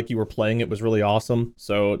and feel like you were playing it was really awesome.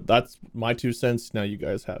 So that's my 2 cents. Now you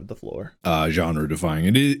guys have the floor. Genre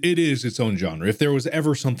defining. It is its own genre. If there was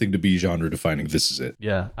ever something to be genre defining, this is it.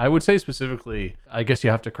 Yeah, I would say specifically, I guess you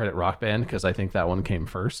have to credit Rock Band, because I think that one came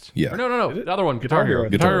first. Yeah. Or no. The other one, Guitar Hero.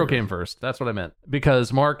 Guitar Hero came first. That's what I meant.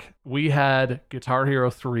 Because, Mark, we had Guitar Hero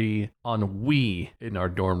 3 on Wii in our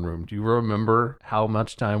dorm room. Do you remember how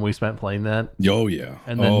much time we spent playing that? Oh, yeah.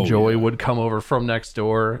 And then Joey would come over from next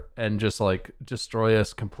door and just destroy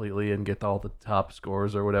us completely and get all the top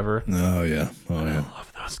scores or whatever. Oh, yeah. I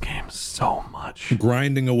love those games so much.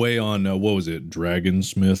 Grinding away on, what was it?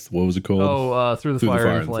 Dragonsmith? What was it called? Oh, Through the Fire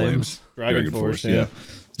and Flames. Dragon Force, yeah.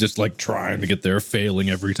 Just trying to get there, failing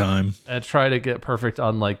every time. And try to get perfect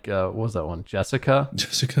on what was that one? Jessica?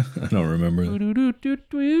 Jessica? I don't remember. Getting to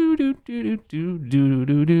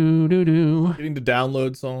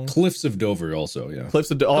download songs. Cliffs of Dover also, yeah. Cliffs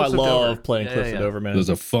of Dover. Oh, I Cliffs of love Dover. playing Yeah, Cliffs yeah, of yeah. Dover, man. It was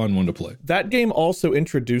a fun one to play. That game also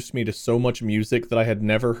introduced me to so much music that I had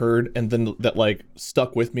never heard, and then that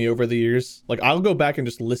stuck with me over the years. I'll go back and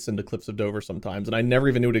just listen to Cliffs of Dover sometimes, and I never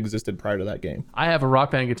even knew it existed prior to that game. I have a Rock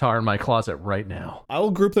Band guitar in my closet right now. I will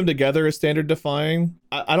group them together as standard defying.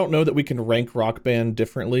 I don't know that we can rank Rock Band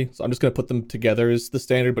differently, so I'm just going to put them together as the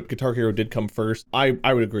standard, but Guitar Hero did come first. I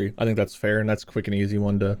would agree. I think that's fair, and that's a quick and easy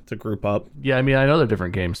one to group up. Yeah, I mean, I know they're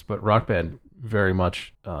different games, but Rock Band very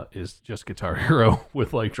much is just Guitar Hero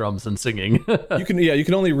with drums and singing. You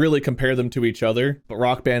can only really compare them to each other, but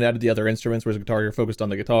Rock Band added the other instruments, whereas Guitar Hero focused on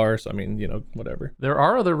the guitar, so I mean, whatever. There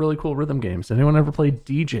are other really cool rhythm games. Anyone ever played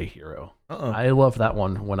DJ Hero? I loved that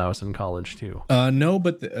one when I was in college too. No,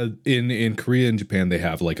 but in Korea and Japan, they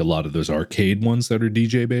have like a lot of those arcade ones that are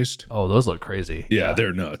DJ based. Oh, those look crazy. Yeah,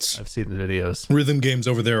 they're nuts. I've seen the videos. Rhythm games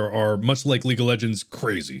over there are much like League of Legends,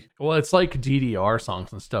 crazy. Well, it's like DDR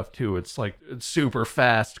songs and stuff too. It's like it's super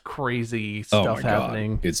fast, crazy stuff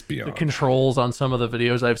happening. God. It's beyond. The controls on some of the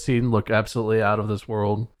videos I've seen look absolutely out of this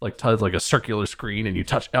world. Like a circular screen and you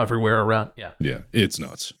touch everywhere around. Yeah, it's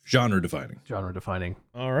nuts. Genre defining.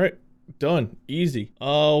 All right. Done. Easy.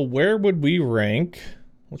 Where would we rank?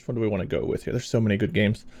 Which one do we want to go with here? There's so many good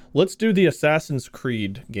games. Let's do the Assassin's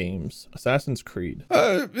Creed games. Assassin's Creed.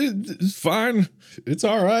 It's fine. It's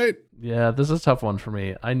all right. Yeah, this is a tough one for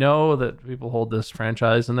me. I know that people hold this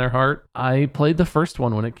franchise in their heart. I played the first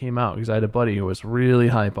one when it came out because I had a buddy who was really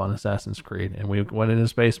hype on Assassin's Creed, and we went in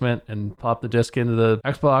his basement and popped the disc into the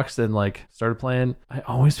Xbox and like started playing. I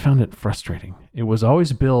always found it frustrating. It was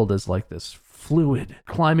always billed as like this fluid,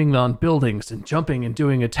 climbing on buildings and jumping and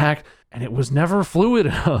doing attack, and it was never fluid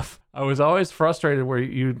enough. I was always frustrated where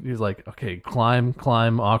you're like, okay, climb,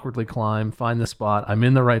 awkwardly climb, find the spot. I'm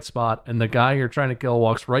in the right spot. And the guy you're trying to kill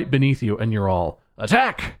walks right beneath you and you're all,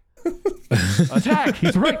 attack! Attack!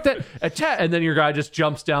 He's right there! Attack! And then your guy just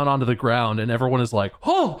jumps down onto the ground and everyone is like,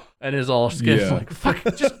 oh! And is all scared. Like, fuck,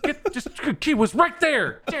 he was right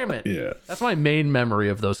there! Damn it! Yeah. That's my main memory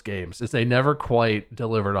of those games, is they never quite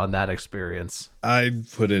delivered on that experience. I'd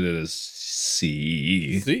put it as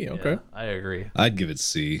C. C, okay. Yeah, I agree. I'd give it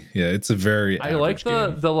C. Yeah, it's a very I like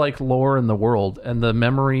game. the like lore in the world and the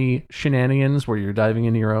memory shenanigans where you're diving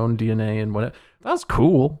into your own DNA and whatever. That was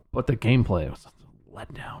cool, but the gameplay was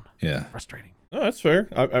let down. Yeah. Frustrating. Oh, that's fair.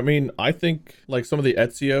 I mean, I think like some of the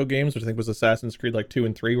Ezio games, which I think was Assassin's Creed like 2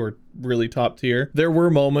 and 3, were really top tier. There were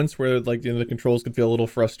moments where like the controls could feel a little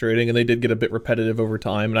frustrating, and they did get a bit repetitive over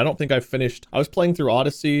time. And I don't think I finished. I was playing through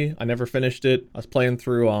Odyssey, I never finished it. I was playing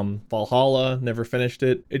through Valhalla, never finished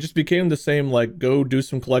it. It just became the same, like go do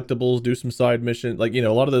some collectibles, do some side mission, like a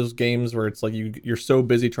lot of those games where it's like you're so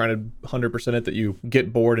busy trying to 100% it that you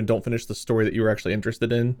get bored and don't finish the story that you were actually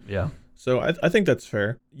interested in. Yeah. So I think that's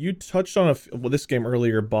fair. You touched on this game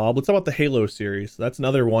earlier, Bob. Let's talk about the Halo series. That's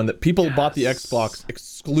another one that people bought the Xbox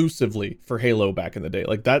exclusively for Halo back in the day.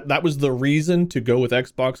 Like that was the reason to go with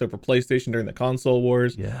Xbox over PlayStation during the console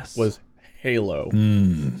wars. Yes. Was Halo. Do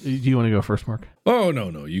you want to go first, Mark? Oh,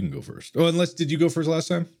 no, you can go first. Oh, did you go first last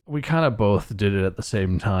time? We kind of both did it at the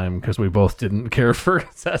same time because we both didn't care for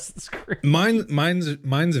Assassin's Creed.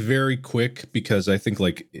 Mine's very quick because I think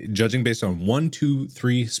like judging based on 1, 2,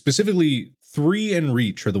 3, specifically 3 and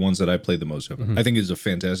Reach are the ones that I played the most of. I think it's a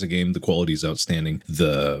fantastic game. The quality is outstanding.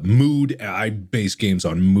 The mood, I base games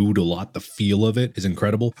on mood a lot. The feel of it is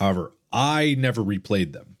incredible. However, I never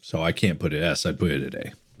replayed them, so I can't put it S. I'd put it at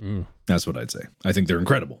A. That's what I'd say. I think they're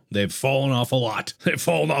incredible. They've fallen off a lot.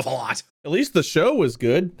 At least the show was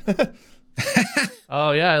good. Oh,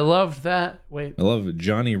 yeah, I loved that. Wait. I love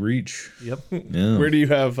Johnny Reach. Yep. Yeah. Where do you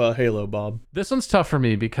have Halo, Bob? This one's tough for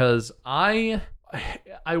me because I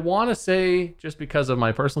want to say, just because of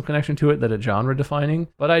my personal connection to it, that it's genre defining,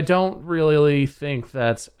 but I don't really think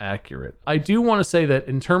that's accurate. I do want to say that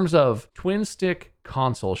in terms of twin stick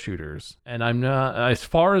console shooters, and I'm not, as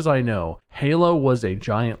far as I know, Halo was a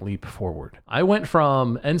giant leap forward. I went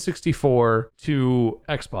from N64 to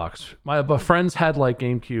Xbox. My friends had like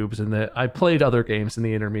GameCubes, and I played other games in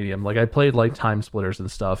the intermediate. Like I played like Time Splitters and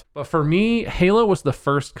stuff. But for me, Halo was the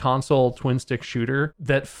first console twin stick shooter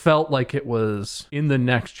that felt like it was in the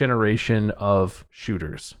next generation of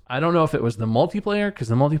shooters. I don't know if it was the multiplayer, because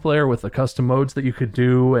the multiplayer with the custom modes that you could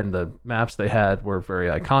do and the maps they had were very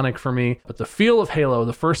iconic for me. But the feel of Halo,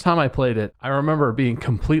 the first time I played it, I remember being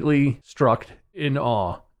completely struck in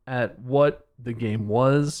awe at what the game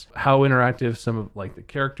was, how interactive some of like the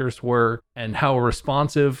characters were, and how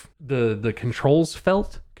responsive the controls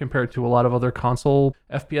felt compared to a lot of other console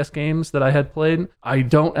FPS games that I had played. I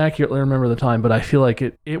don't accurately remember the time, but I feel like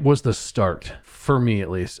it was the start, for me at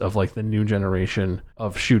least, of like the new generation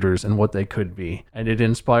of shooters and what they could be. And it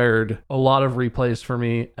inspired a lot of replays for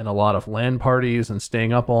me and a lot of LAN parties and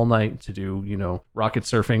staying up all night to do, rocket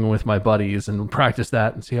surfing with my buddies and practice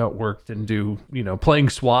that and see how it worked and do, playing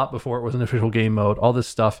SWAT before it was an official game mode, all this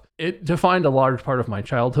stuff. It defined a large part of my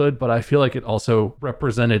childhood, but I feel like it also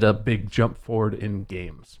represented a big jump forward in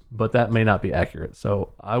games. But that may not be accurate.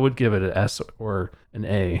 So I would give it an S or an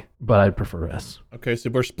A, but I'd prefer S. Okay, so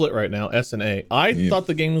we're split right now, S and A. I thought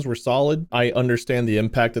the games were solid. I understand the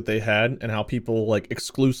impact that they had and how people like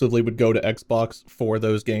exclusively would go to Xbox for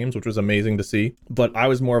those games, which was amazing to see. But I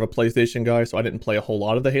was more of a PlayStation guy, so I didn't play a whole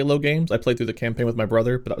lot of the Halo games. I played through the campaign with my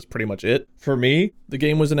brother, but that was pretty much it. For me, the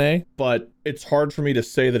game was an A, but it's hard for me to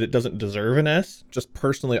say that it doesn't deserve an S. Just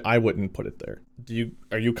personally, I wouldn't put it there.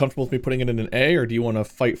 Are you comfortable with me putting it in an A, or do you want to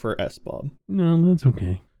fight for S, Bob? No, that's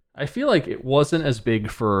okay. I feel like it wasn't as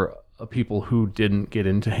big for people who didn't get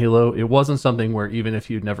into Halo. It wasn't something where even if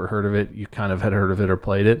you'd never heard of it, you kind of had heard of it or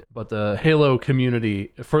played it. But the Halo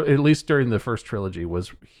community, for at least during the first trilogy,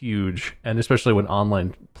 was huge. And especially when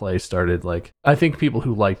online play started, like, I think people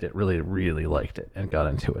who liked it really, really liked it and got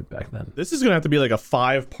into it back then. This is going to have to be like a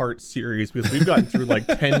 5-part series because we've gotten through like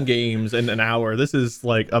 10 games in an hour. This is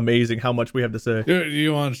like amazing how much we have to say. Do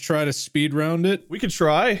you want to try to speed round it? We could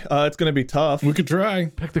try. It's going to be tough. We could try.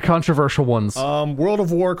 Pick the controversial ones. World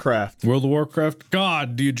of Warcraft. World of Warcraft.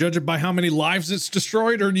 God, do you judge it by how many lives it's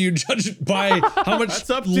destroyed, or do you judge it by how much That's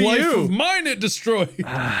up to life you. of mine it destroyed?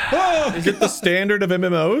 Is it the standard of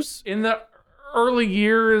MMOs? In the early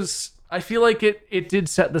years, I feel like it did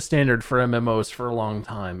set the standard for MMOs for a long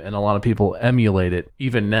time, and a lot of people emulate it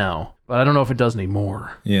even now. But I don't know if it does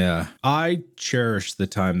anymore. Yeah. I cherish the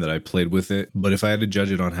time that I played with it, but if I had to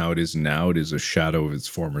judge it on how it is now, it is a shadow of its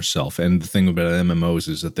former self. And the thing about MMOs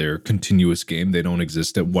is that they're a continuous game. They don't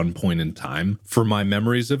exist at one point in time. For my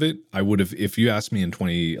memories of it, I would have, if you asked me in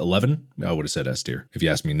 2011, I would have said S tier. If you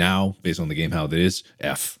ask me now, based on the game how it is,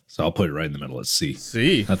 F. So I'll put it right in the middle as C.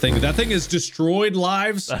 C. That thing has destroyed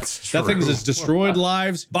lives. That's true. That thing has destroyed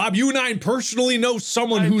lives. Bob, you and I personally know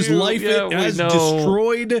someone whose life it has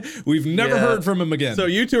destroyed. We've never heard from him again. So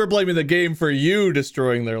you two are blaming the game for you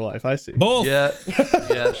destroying their life. I see. Both. Yeah,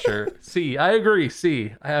 sure. C. I agree.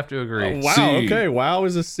 C. I have to agree. Wow. C. Okay. Wow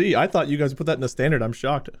is a C. I thought you guys put that in the standard. I'm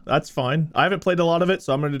shocked. That's fine. I haven't played a lot of it,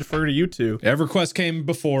 so I'm going to defer to you two. EverQuest came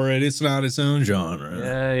before it. It's not its own genre.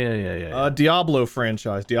 Yeah. Diablo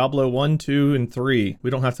franchise. Diablo 1, 2, and 3. We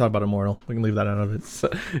don't have to talk about Immortal. We can leave that out of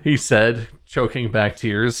it. He said, choking back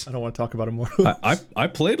tears. I don't want to talk about Immortal. I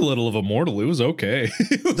played a little of Immortal. It was okay.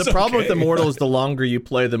 The problem with Immortal is the longer you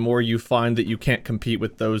play, the more you find that you can't compete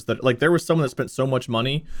with those that, like, there was someone that spent so much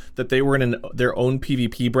money that they were in their own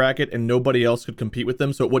PvP bracket and nobody else could compete with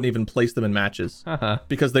them, so it wouldn't even place them in matches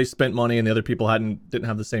because they spent money and the other people didn't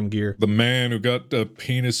have the same gear. The man who got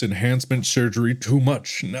penis enhancement surgery too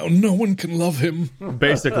much. Now no one can love him.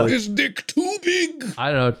 Basically. His dick too big.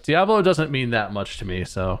 I don't know. Diablo doesn't mean that much to me,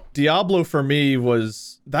 so. Diablo for me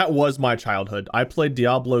was my childhood. I played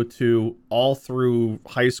Diablo 2 all through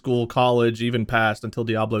high school, college, even past until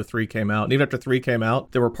Diablo 3 came out. And even after 3 came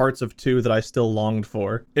out, there were parts of 2 that I still longed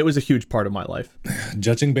for. It was a huge part of my life.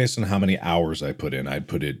 Judging based on how many hours I put in, I'd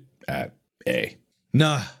put it at A.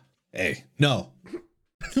 Nah. A. No.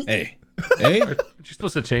 A. A? Are you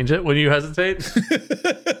supposed to change it when you hesitate?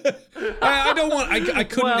 I don't want, I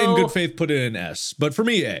couldn't in good faith put it in S, but for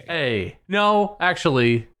me, A. A. No,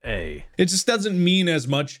 actually, A. It just doesn't mean as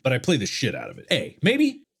much, but I play the shit out of it. A.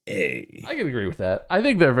 Maybe A. I can agree with that. I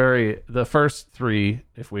think the first 3,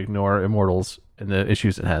 if we ignore Immortals and the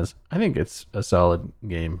issues it has, I think it's a solid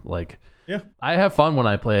game. Like, yeah, I have fun when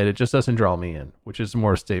I play it. It just doesn't draw me in, which is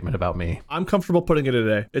more a statement about me. I'm comfortable putting it at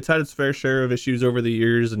A. It's had its fair share of issues over the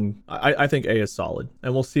years, and I think A is solid.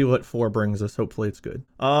 And we'll see what 4 brings us. Hopefully it's good.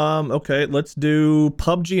 Okay, let's do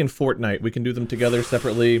PUBG and Fortnite. We can do them together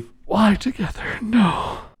separately. Why together?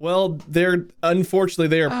 No. Well, unfortunately,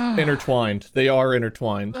 they are intertwined. They are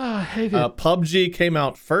intertwined. I hate it. PUBG came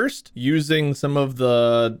out first using some of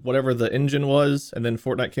the, whatever the engine was, and then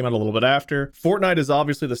Fortnite came out a little bit after. Fortnite is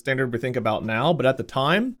obviously the standard we think about now, but at the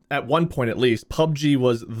time, at one point at least, PUBG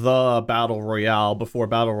was the battle royale before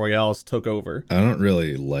battle royales took over. I don't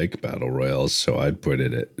really like battle royales, so I'd put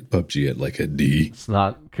it at PUBG at like a D. It's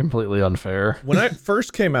not completely unfair. When it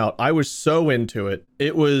first came out, I was so into it.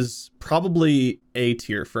 It was probably A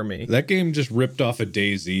tier for me. That game just ripped off a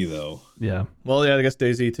DayZ though. Yeah. Well, yeah, I guess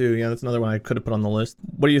DayZ too. Yeah, that's another one I could have put on the list.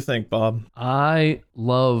 What do you think, Bob? I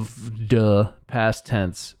loved past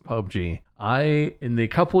tense PUBG. In the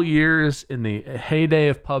couple years, in the heyday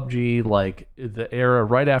of PUBG, like the era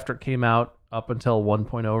right after it came out, up until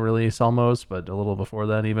 1.0 release almost, but a little before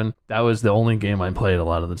that even, that was the only game I played a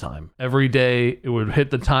lot of the time. Every day, it would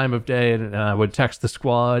hit the time of day, and I would text the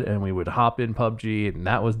squad, and we would hop in PUBG, and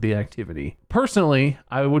that was the activity. Personally,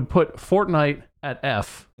 I would put Fortnite at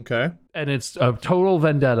F. Okay. And it's a total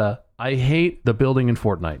vendetta. I hate the building in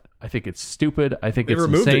Fortnite. I think it's stupid. I think They it's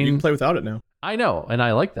removed insane. it. You can play without it now. I know, and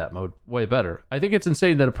I like that mode way better. I think it's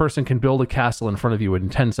insane that a person can build a castle in front of you in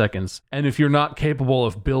 10 seconds, and if you're not capable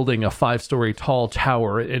of building a 5-story tall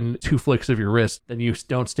tower in 2 flicks of your wrist, then you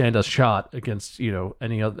don't stand a shot against,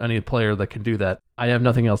 any player that can do that. I have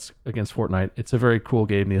nothing else against Fortnite. It's a very cool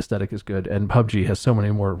game. The aesthetic is good, and PUBG has so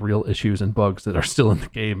many more real issues and bugs that are still in the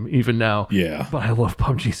game even now. Yeah. But I love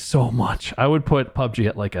PUBG so much. I would put PUBG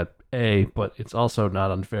at like a A, but it's also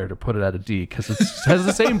not unfair to put it at a D because it has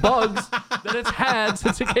the same bugs that it's had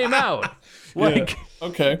since it came out. Like,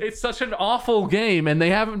 okay, it's such an awful game, and they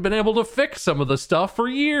haven't been able to fix some of the stuff for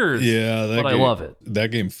years. Yeah, but I love it.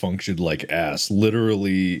 That game functioned like ass.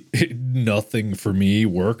 Literally, nothing for me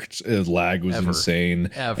worked. Lag was insane,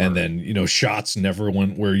 and then shots never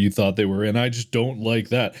went where you thought they were, and I just don't like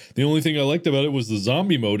that. The only thing I liked about it was the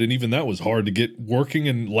zombie mode, and even that was hard to get working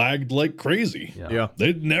and lagged like crazy. Yeah.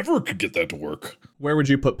 They never could get that to work. Where would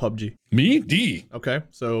you put PUBG? Me? D. Okay,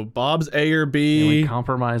 so Bob's A or Can B. we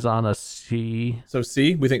compromise on a C? So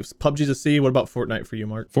C? We think PUBG's a C. What about Fortnite for you,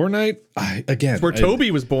 Mark? Fortnite? It's where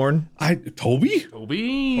Toby was born. Toby?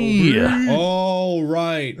 Toby. Oh,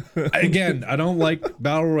 right. Again, I don't like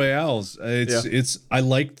battle royales. I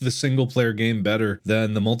liked the single player game better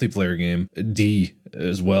than the multiplayer game. D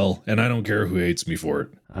as well, and I don't care who hates me for it.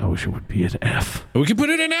 I wish it would be an F. We can put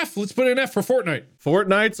it in F. Let's put it in F for Fortnite.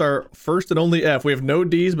 Fortnite's our first and only F. We have no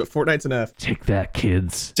D's, but Fortnite's an F. Take that,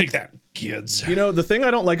 kids. Take that, kids. The thing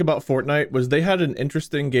I don't like about Fortnite was they had an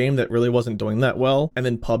interesting game that really wasn't doing that well, and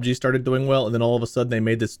then PUBG started doing well, and then all of a sudden they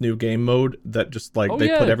made this new game mode that just put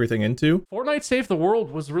everything into. Fortnite Save the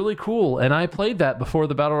World was really cool, and I played that before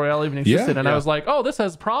the Battle Royale even existed, and I was like, oh, this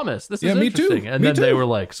has promise. This is interesting. And then they were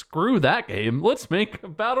like, screw that game. Let's make a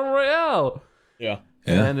Battle Royale. Yeah.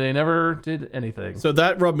 And they never did anything. So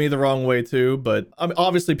that rubbed me the wrong way too, but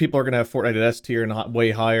obviously people are going to have Fortnite at S tier and way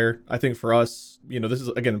higher. I think for us, this is,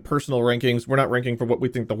 again, personal rankings. We're not ranking for what we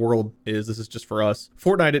think the world is. This is just for us.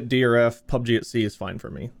 Fortnite at D or F, PUBG at C is fine for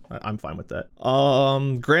me. I'm fine with that.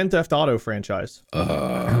 Grand Theft Auto franchise.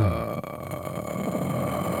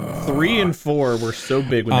 3 and 4 were so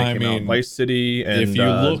big when they came out. Vice City and... If you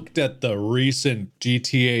looked at the recent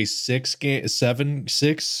GTA 6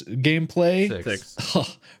 gameplay...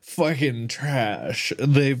 6. Fucking trash.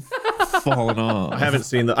 They've fallen off. I haven't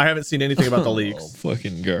seen anything about the leaks.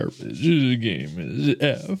 Fucking garbage. The game is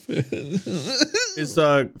F.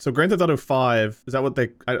 So Grand Theft Auto 5, is that what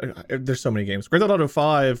there's so many games. Grand Theft Auto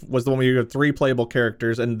 5 was the one where you had 3 playable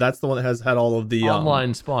characters, and that's the one that has had all of the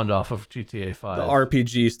online spawned off of GTA 5. The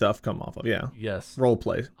RPG stuff come off of, Yes. Role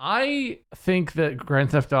play. I think that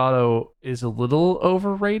Grand Theft Auto is a little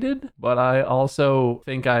overrated, but I also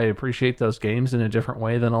think I appreciate those games in a different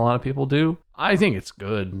way than a lot of people do. I think it's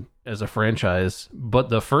good as a franchise, but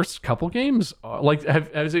the first couple games,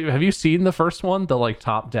 have you seen the first one? The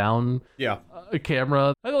top down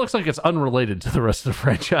camera. It looks like it's unrelated to the rest of the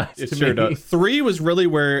franchise. It sure does. 3 was really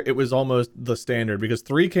where it was almost the standard, because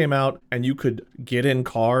 3 came out and you could get in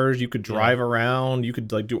cars, you could drive around, you could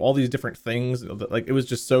do all these different things. It was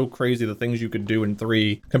just so crazy the things you could do in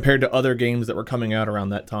 3 compared to other games that were coming out around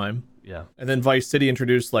that time. Yeah. And then Vice City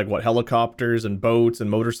introduced helicopters and boats and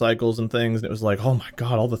motorcycles and things. And it was like, oh my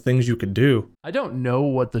God, all the things you could do. I don't know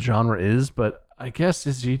what the genre is, but I guess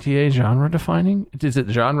is GTA genre defining? Is it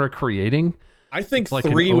genre creating? I think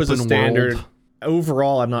 3 was a standard. World.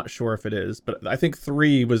 Overall, I'm not sure if it is, but I think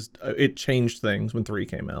 3 it changed things when 3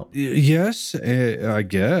 came out. Yes, I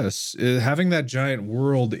guess. Having that giant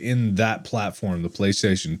world in that platform, the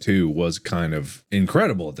PlayStation 2, was kind of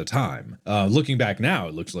incredible at the time. Looking back now,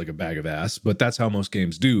 it looks like a bag of ass, but that's how most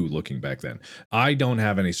games do looking back then. I don't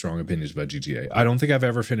have any strong opinions about GTA. I don't think I've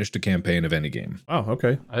ever finished a campaign of any game. Oh,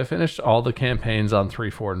 okay. I finished all the campaigns on 3,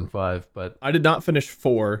 4, and 5, but... I did not finish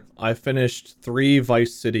 4. I finished 3,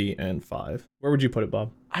 Vice City, and 5. Where would you put it,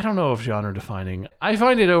 Bob? I don't know if genre defining. I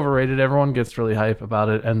find it overrated. Everyone gets really hype about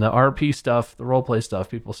it. And the RP stuff, the roleplay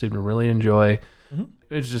stuff, people seem to really enjoy. Mm-hmm.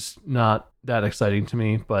 It's just not that exciting to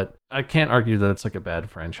me, but I can't argue that it's a bad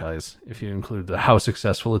franchise if you include how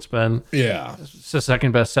successful it's been. Yeah. It's the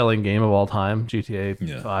second best selling game of all time,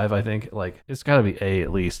 GTA 5, I think. It's got to be A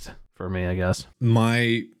at least for me, I guess.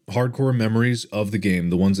 My hardcore memories of the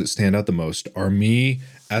game, the ones that stand out the most, are me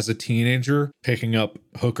as a teenager picking up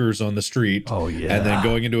hookers on the street. Oh, yeah. And then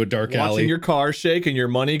going into a dark alley. Watching your car shake and your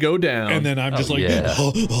money go down. And then I'm just my God.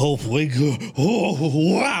 Oh,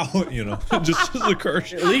 wow. Just the car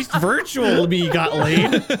shake. At least virtual me got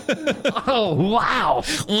laid. Oh, wow.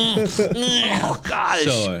 Oh, gosh.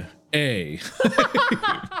 So, A.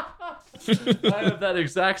 I have that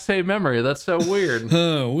exact same memory. That's so weird.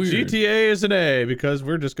 Oh, weird. GTA is an A because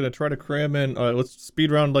we're just gonna try to cram in. Let's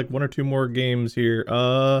speed round like 1 or 2 more games here.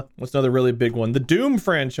 What's another really big one? The Doom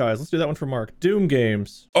franchise. Let's do that one for Mark. Doom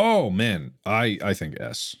games. Oh man, I think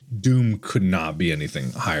S. Doom could not be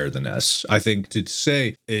anything higher than S. I think to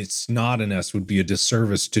say it's not an S would be a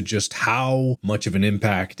disservice to just how much of an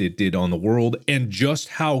impact it did on the world and just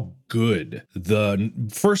how good the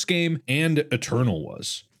first game and Eternal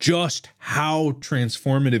was. Just how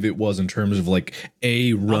transformative it was in terms of like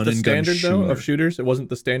a run and gun standard shooter. though of shooters. It wasn't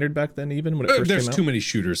the standard back then, even when it first There's came out. too many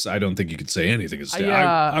shooters. I don't think you could say anything is standard.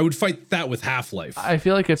 Yeah. I would fight that with Half-Life. I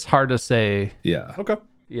feel like it's hard to say. Yeah. Okay.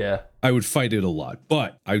 Yeah. I would fight it a lot,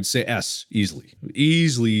 but I would say S easily.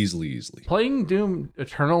 Easily. Playing Doom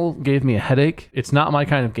Eternal gave me a headache. It's not my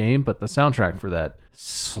kind of game, but the soundtrack for that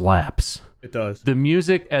slaps. It does. The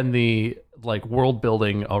music and the like world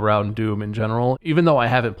building around Doom in general, even though I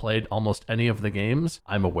haven't played almost any of the games,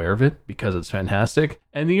 I'm aware of it because it's fantastic.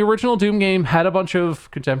 And the original Doom game had a bunch of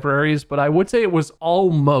contemporaries, but I would say it was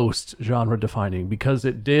almost genre defining because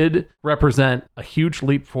it did represent a huge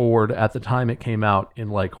leap forward at the time it came out in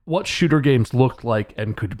like what shooter games looked like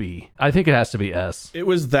and could be. I think it has to be S. It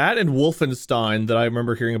was that and Wolfenstein that I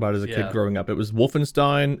remember hearing about as a kid Yeah. growing up. It was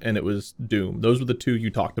Wolfenstein and it was Doom. Those were the two you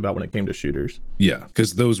talked about when it came to shooters. Yeah,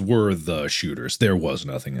 because those were the shooters. There was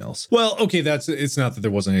nothing else. Well, okay, it's not that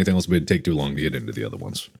there wasn't anything else, but it'd take too long to get into the other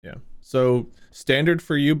ones. Yeah. So standard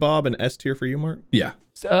for you, Bob, and S tier for you, Mark? Yeah.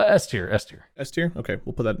 S tier. S tier? Okay,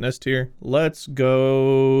 we'll put that in S tier. Let's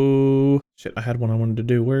go. Shit, I had one I wanted to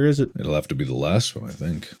do. Where is it? It'll have to be the last one, I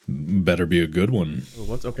think. Better be a good one. Oh,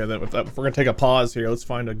 what's okay? Then if we're gonna take a pause here, let's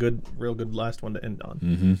find a real good last one to end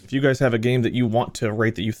on. If you guys have a game that you want to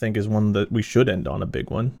rate that you think is one that we should end on, a big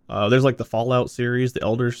one. There's like the Fallout series, the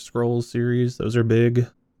Elder Scrolls series. Those are big.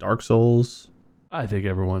 Dark Souls. I think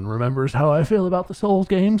everyone remembers how I feel about the Souls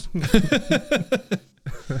games.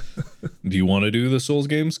 Do you want to do the Souls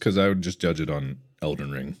games? Because I would just judge it on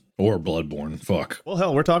Elden Ring or Bloodborne. Fuck. Well,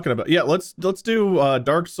 hell, we're talking about let's do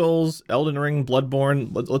Dark Souls, Elden Ring, Bloodborne.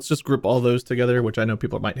 Let's just group all those together, which I know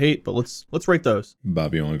people might hate, but let's rate those.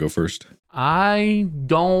 Bobby, you want to go first? I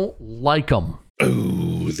don't like them.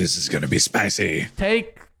 Ooh, this is going to be spicy.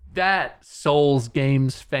 Take that, Souls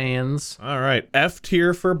games fans. All right, F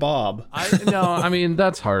tier for Bob. I mean,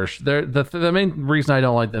 that's harsh. The main reason I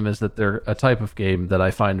don't like them is that they're a type of game that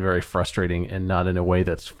I find very frustrating and not in a way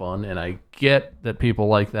that's fun. And I get that people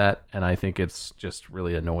like that, and I think it's just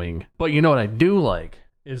really annoying. But you know what I do like?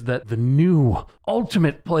 Is that the new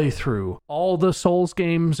ultimate playthrough, all the Souls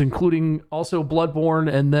games, including also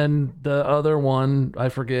Bloodborne and then the other one, I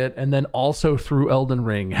forget, and then also through Elden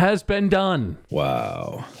Ring, has been done.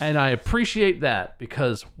 Wow. And I appreciate that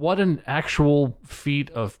because what an actual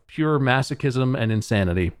feat of pure masochism and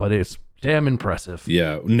insanity, but it's damn impressive.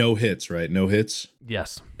 Yeah, no hits, right? No hits?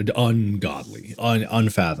 Yes. Ungodly,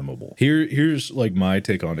 unfathomable. Here's like my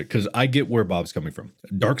take on it, because I get where Bob's coming from.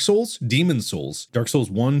 Dark Souls, Demon Souls, Dark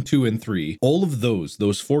Souls 1, 2, and 3, all of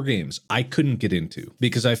those 4 games I couldn't get into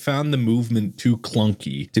because I found the movement too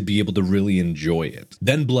clunky to be able to really enjoy it.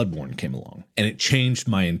 Then Bloodborne came along and it changed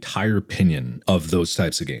my entire opinion of those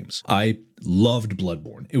types of games. I loved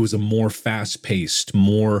Bloodborne. It was a more fast-paced,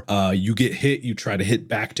 more you get hit, you try to hit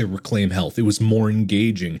back to reclaim health. It was more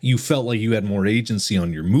engaging. You felt like you had more agency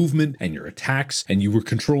on your movement and your attacks, and you were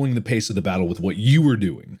controlling the pace of the battle with what you were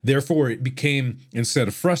doing. Therefore, it became, instead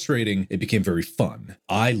of frustrating, it became very fun.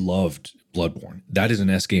 I loved Bloodborne. That is an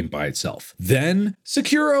S game by itself. Then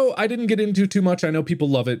Sekiro, I didn't get into too much. I know people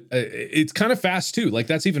love it. It's kind of fast too. Like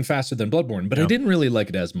that's even faster than Bloodborne, but I didn't really like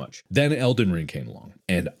it as much. Then Elden Ring came along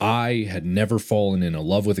and I had never fallen in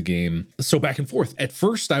love with a game. So back and forth. At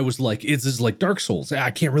first I was like, this is like Dark Souls.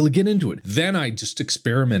 I can't really get into it. Then I just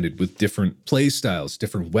experimented with different play styles,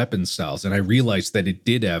 different weapon styles. And I realized that it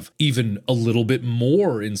did have even a little bit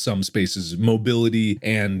more in some spaces, mobility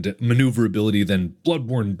and maneuverability than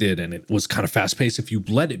Bloodborne did. And it was kind of fast paced if you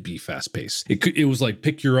let it be fast paced. It was like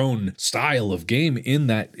pick your own style of game in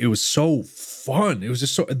that it was so fun. It was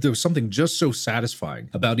just there was something just so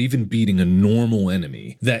satisfying about even beating a normal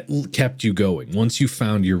enemy that kept you going once you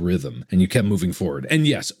found your rhythm and you kept moving forward. And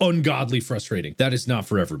yes, ungodly frustrating. That is not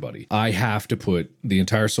for everybody. I have to put the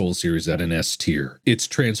entire Souls series at an S tier. It's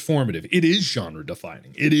transformative. It is genre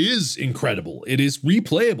defining. It is incredible. It is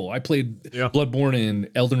replayable. I played Bloodborne and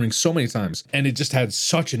Elden Ring so many times, and it just had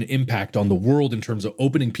such an impact on the world in terms of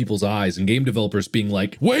opening people's eyes and game developers being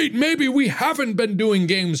like, wait, maybe we haven't been doing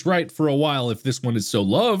games right for a while if this one is so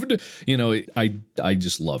loved, you know, I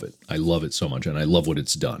just love it. I love it so much, and I love what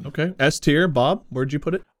it's done. Okay. S tier. Bob, where'd you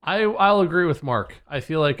put it? I'll agree with Mark. I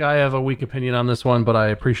feel like I have a weak opinion on this one, but I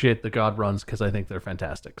appreciate the God runs because I think they're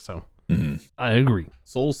fantastic. So I agree.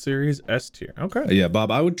 Souls series S tier. Okay. Yeah,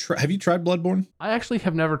 Bob, I would try. Have you tried Bloodborne? I actually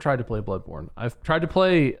have never tried to play Bloodborne. I've tried to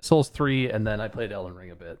play Souls 3, and then I played Elden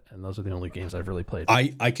Ring a bit, and those are the only games I've really played.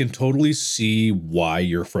 I can totally see why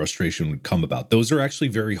your frustration would come about. Those are actually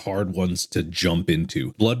very hard ones to jump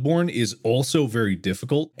into. Bloodborne is also very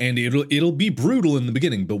difficult, and it'll be brutal in the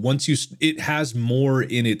beginning, but once it has more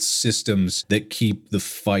in its systems that keep the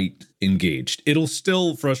fight engaged. It'll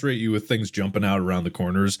still frustrate you with things jumping out around the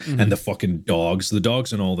corners and the fucking dogs. The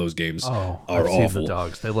dogs in all those games are I've awful. seen the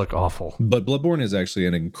dogs. They look awful. But Bloodborne is actually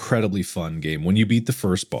an incredibly fun game. When you beat the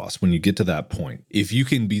first boss, when you get to that point, if you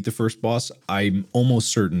can beat the first boss, I'm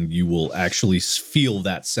almost certain you will actually feel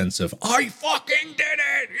that sense of, I fucking did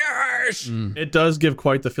it, yes! It does give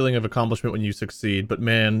quite the feeling of accomplishment when you succeed, but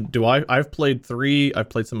man, I've played 3, I've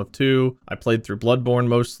played some of 2, I played through Bloodborne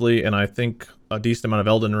mostly, and I think a decent amount of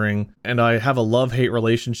Elden Ring, and I have a love-hate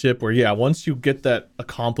relationship where, yeah, once you get that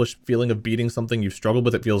accomplished feeling of beating something you've struggled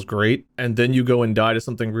with, it feels great, and then you go and die to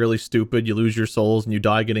something really stupid, you lose your souls, and you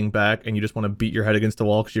die getting back, and you just want to beat your head against the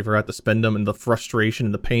wall because you forgot to spend them, and the frustration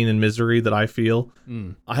and the pain and misery that I feel.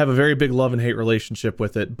 I have a very big love and hate relationship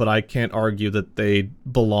with it, but I can't argue that they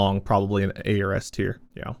belong probably in A or S tier.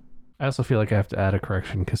 Yeah. I also feel like I have to add a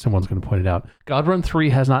correction because someone's going to point it out. God Run 3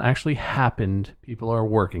 has not actually happened. People are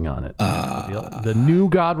working on it. The new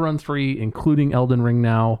God Run 3, including Elden Ring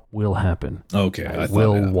now, will happen. Okay. I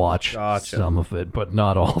will watch some of it, but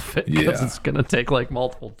not all of it because it's going to take like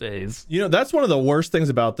multiple days. You know, that's one of the worst things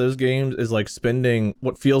about those games is like spending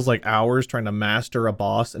what feels like hours trying to master a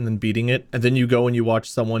boss and then beating it. And then you go and you watch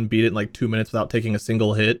someone beat it in like 2 minutes without taking a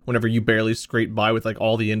single hit whenever you barely scrape by with like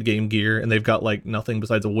all the in-game gear and they've got like nothing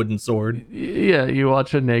besides a wooden sword. Yeah, you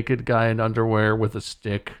watch a naked guy in underwear with a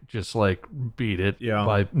stick just like beat it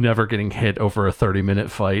by never getting hit over a 30-minute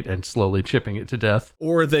fight and slowly chipping it to death.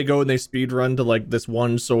 Or they go and they speed run to like this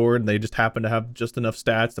one sword and they just happen to have just enough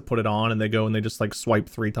stats to put it on and they go and they just like swipe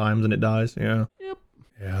 3 times and it dies. Yeah. Yep.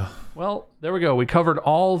 Yeah. Well, there we go. We covered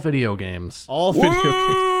all video games. All video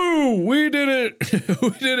games. We did it. We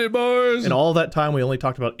did it, boys. In all that time, we only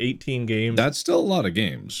talked about 18 games. That's still a lot of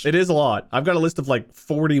games. It is a lot. I've got a list of like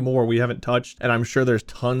 40 more we haven't touched, and I'm sure there's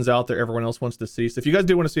tons out there everyone else wants to see. So if you guys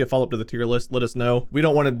do want to see a follow-up to the tier list, let us know. We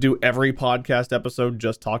don't want to do every podcast episode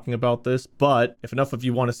just talking about this, but if enough of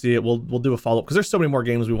you want to see it, we'll do a follow-up because there's so many more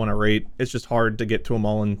games we want to rate. It's just hard to get to them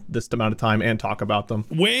all in this amount of time and talk about them.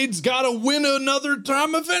 Wade's got to win another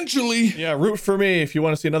time eventually. Yeah, root for me if you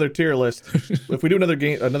want to see another tier list. If we do another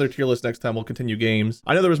tier list next time, we'll continue games.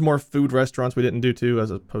 I know there was more food restaurants we didn't do too,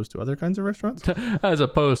 as opposed to other kinds of restaurants. As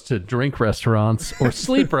opposed to drink restaurants or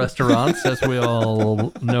sleep restaurants, as we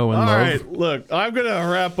all know and love. All right, look, I'm gonna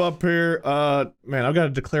wrap up here. Man, I've got to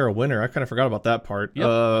declare a winner. I kind of forgot about that part.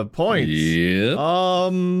 Points. Yep.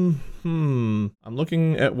 I'm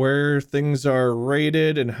looking at where things are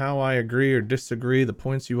rated and how I agree or disagree. The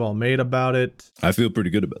points you all made about it. I feel pretty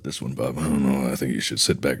good about this one, Bob. I don't know. I think you should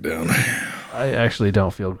sit back down. I actually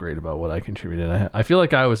don't feel great about what I contributed. I feel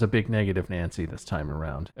like I was a big negative Nancy this time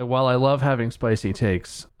around. And while I love having spicy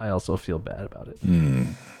takes, I also feel bad about it.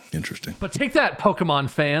 Interesting. But take that, Pokemon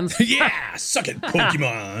fans. Yeah, suck it,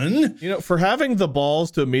 Pokemon. You know, for having the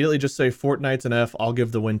balls to immediately just say Fortnite's an F, I'll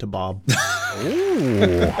give the win to Bob.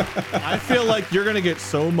 Ooh. I feel like you're going to get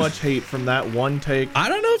so much hate from that one take. I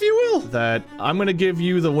don't know if you will. That I'm going to give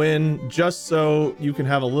you the win just so you can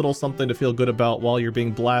have a little something to feel good about while you're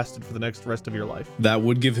being blasted for the next rest of your life. That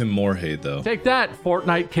would give him more hate, though. Take that,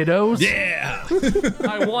 Fortnite kiddos. Yeah.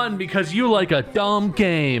 I won because you like a dumb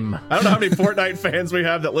game. I don't know how many Fortnite fans we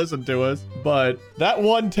have that listen to us, but that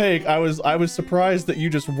one take, I was surprised that you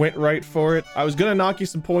just went right for it. I was gonna knock you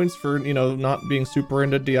some points for, you know, not being super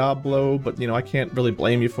into Diablo, but you know, I can't really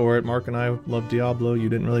blame you for it. Mark and I love Diablo. You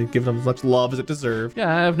didn't really give them as much love as it deserved. Yeah,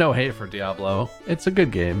 I have no hate for Diablo. It's a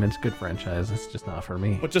good game. It's a good franchise. It's just not for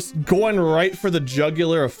me. But just going right for the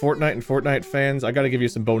jugular of Fortnite and Fortnite fans, I gotta give you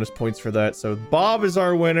some bonus points for that. So Bob is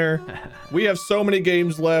our winner. We have so many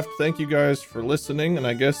games left. Thank you guys for listening, and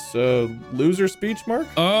I guess loser speech, Mark?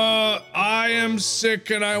 I am sick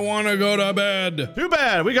and I want to go to bed. Too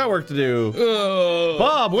bad. We got work to do.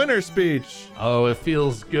 Bob, winner speech. Oh, it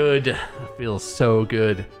feels good. It feels so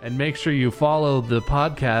good. And make sure you follow the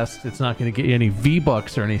podcast. It's not going to get you any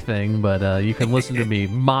V-Bucks or anything. anything, but you can listen to me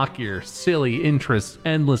mock your silly interests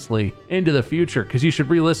endlessly into the future, because you should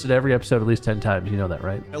re-listen to every episode at least 10 times. You know that,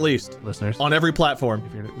 right? At least. Listeners. On every platform.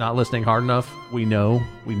 If you're not listening hard enough, we know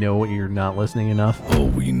what you're not listening enough. Oh,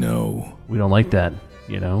 we know. We don't like that,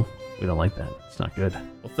 you know? We don't like that. It's not good.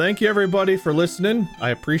 Well, thank you everybody for listening.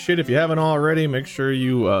 I appreciate it. If you haven't already, make sure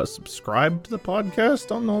you subscribe to the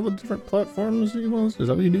podcast on all the different platforms. Is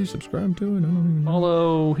that what you do? Subscribe to it? I don't even know.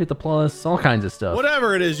 Follow, hit the plus, all kinds of stuff.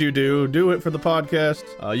 Whatever it is you do it for the podcast.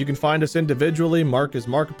 You can find us individually. Mark is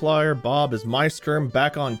Markiplier. Bob is MySkerm,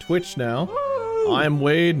 back on Twitch now. I'm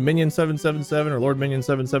Wade, Minion777 or Lord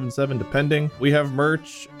Minion777, depending. We have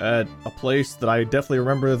merch at a place that I definitely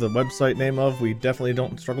remember the website name of. We definitely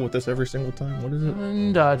don't struggle with this every single time. What is it?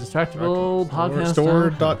 And Distractable Podcast.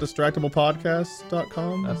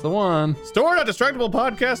 Store.distractablepodcast.com. That's the one.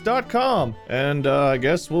 Store.distractablepodcast.com. And I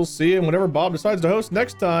guess we'll see you whenever Bob decides to host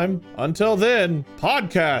next time. Until then,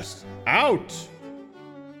 podcast out.